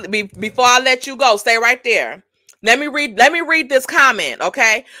I let you go, stay right there. Let me read this comment,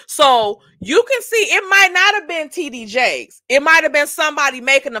 okay? So you can see it might not have been TDJs. It might have been somebody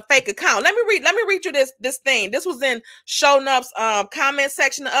making a fake account. Let me read you this thing. This was in Shownup's comment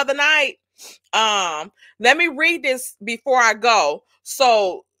section the other night. Let me read this before I go.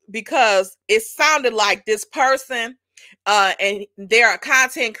 So, because it sounded like this person and they're a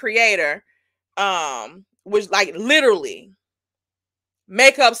content creator, which like literally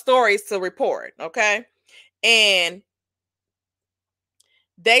make up stories to report, okay? And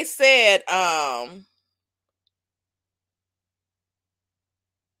they said,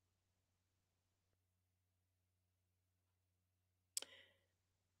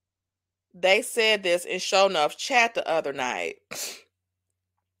 They said this in Show Enough chat the other night.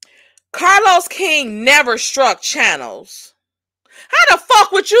 Carlos King never struck channels. How the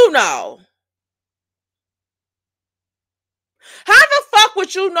fuck would you know? How the fuck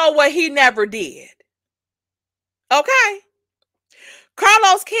would you know what he never did? Okay?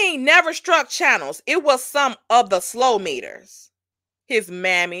 Carlos King never struck channels. It was some of the slow meters. His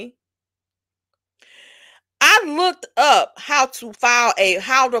mammy. I looked up how to file a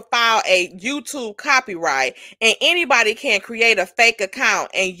YouTube copyright, and anybody can create a fake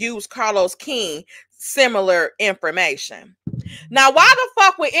account and use Carlos King similar information. Now, why the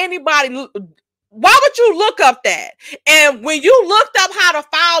fuck would anybody? Why would you look up that? And when you looked up how to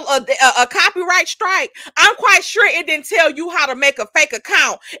file a copyright strike, I'm quite sure it didn't tell you how to make a fake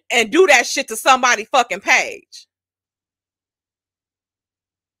account and do that shit to somebody's fucking page.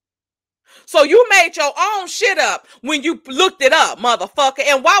 So you made your own shit up when you looked it up, motherfucker.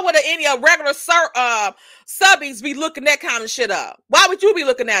 And why would any regular subbies be looking that kind of shit up? Why would you be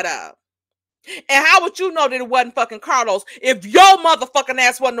looking that up? And how would you know that it wasn't fucking Carlos if your motherfucking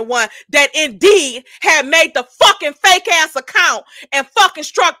ass wasn't the one that indeed had made the fucking fake ass account and fucking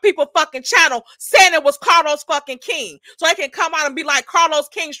struck people fucking channel saying it was Carlos fucking King? So they can come out and be like, Carlos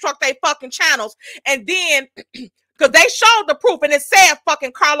King struck their fucking channels, and then because they showed the proof and it said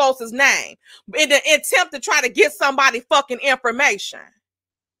fucking Carlos's name in the attempt to try to get somebody fucking information.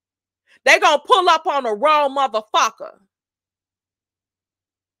 They gonna pull up on the wrong motherfucker.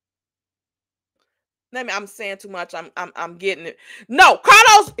 I'm saying too much. I'm getting it. No,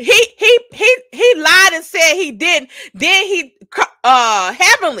 Carlos, he lied and said he didn't. Then he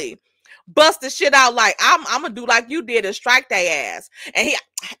Heavenly busted shit out like I'm gonna do like you did and strike their ass. And he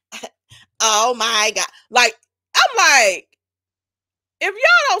oh my God. Like, I'm like, if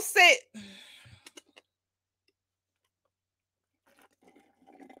y'all don't say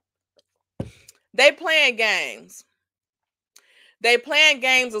they playing games. They playing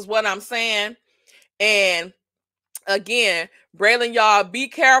games is what I'm saying. And again, Braylon, y'all, be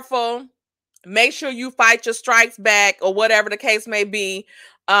careful. Make sure you fight your strikes back or whatever the case may be.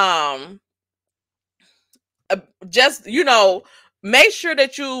 Just, make sure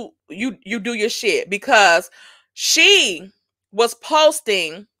that you do your shit, because she was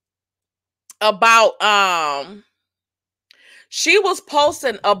posting about and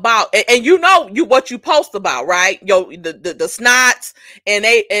what you post about, right? The snots and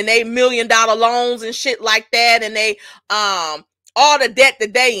they $1 million loans and shit like that, and they all the debt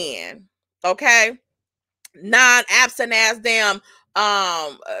that they in, okay? Non-absent ass damn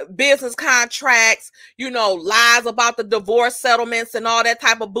business contracts, lies about the divorce settlements and all that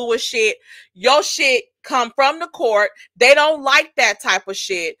type of bullshit. Your shit come from the court. They don't like that type of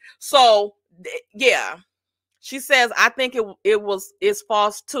shit. So yeah. She says, I think it's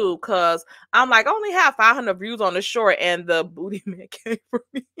false too, because I'm like, I only have 500 views on the short, and the booty man came from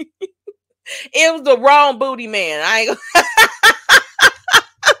me. It was the wrong booty man. I ain't gonna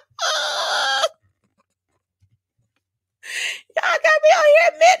y'all got me out here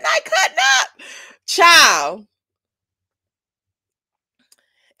at midnight cutting up. Child.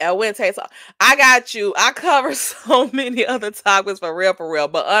 At WHENTAYTALK. I got you. I cover so many other topics for real,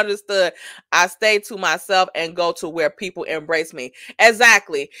 but understood, I stay to myself and go to where people embrace me.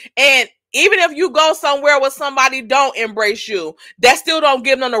 Exactly. And even if you go somewhere where somebody don't embrace you, that still don't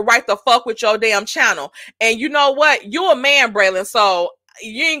give them the right to fuck with your damn channel. And you know what? You a man, Braylon, so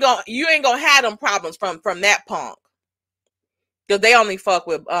you ain't gonna have them problems from that punk. Because they only fuck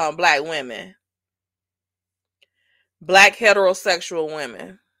with black women. Black heterosexual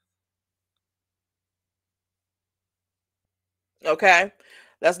women. Okay,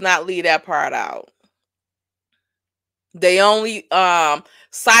 let's not leave that part out. They only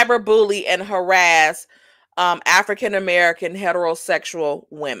cyberbully and harass African American heterosexual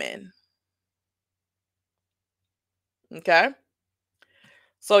women. Okay,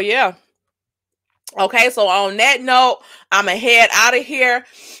 so yeah. Okay, so on that note, I'm gonna head out of here.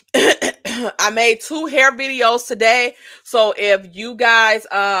 I made 2 hair videos today, so if you guys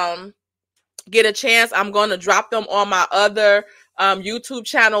get a chance, I'm going to drop them on my other YouTube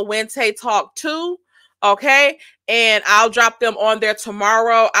channel, WHENTAYTALK 2. Okay, and I'll drop them on there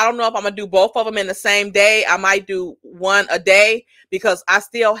tomorrow. I don't know if I'm gonna do both of them in the same day. I might do one a day, because I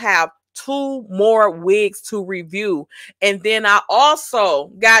still have 2 more wigs to review, and then I also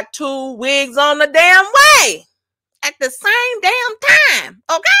got 2 wigs on the damn way at the same damn time.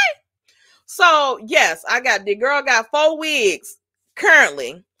 Okay, so yes, the girl got 4 wigs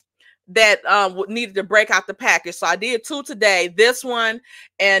currently that needed to break out the package. So I did 2 today. This one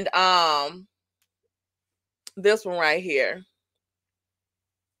and this one right here.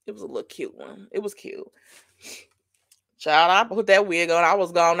 It was a little cute one. It was cute. Child, I put that wig on. I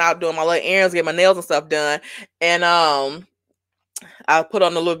was going out doing my little errands, get my nails and stuff done. And I put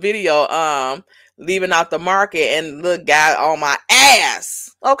on the little video, leaving out the market, and the guy on my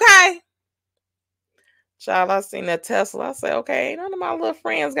ass. Okay. Child, I seen that Tesla. I said, okay, none of my little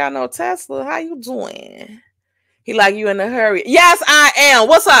friends got no Tesla. How you doing? He like, you in a hurry. Yes, I am.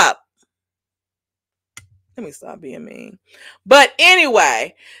 What's up? Let me stop being mean. But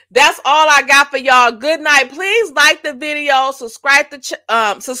anyway, that's all I got for y'all. Good night. Please like the video. Subscribe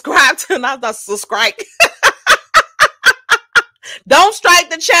to not the subscribe. Don't strike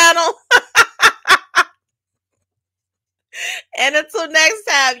the channel. And until next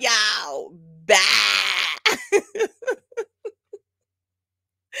time, y'all. Bye.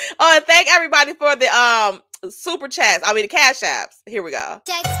 Oh, and thank everybody for the super chats. I mean the cash apps. Here we go.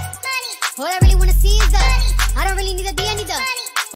 All I really wanna see is the money. I don't really need a D, I need the money.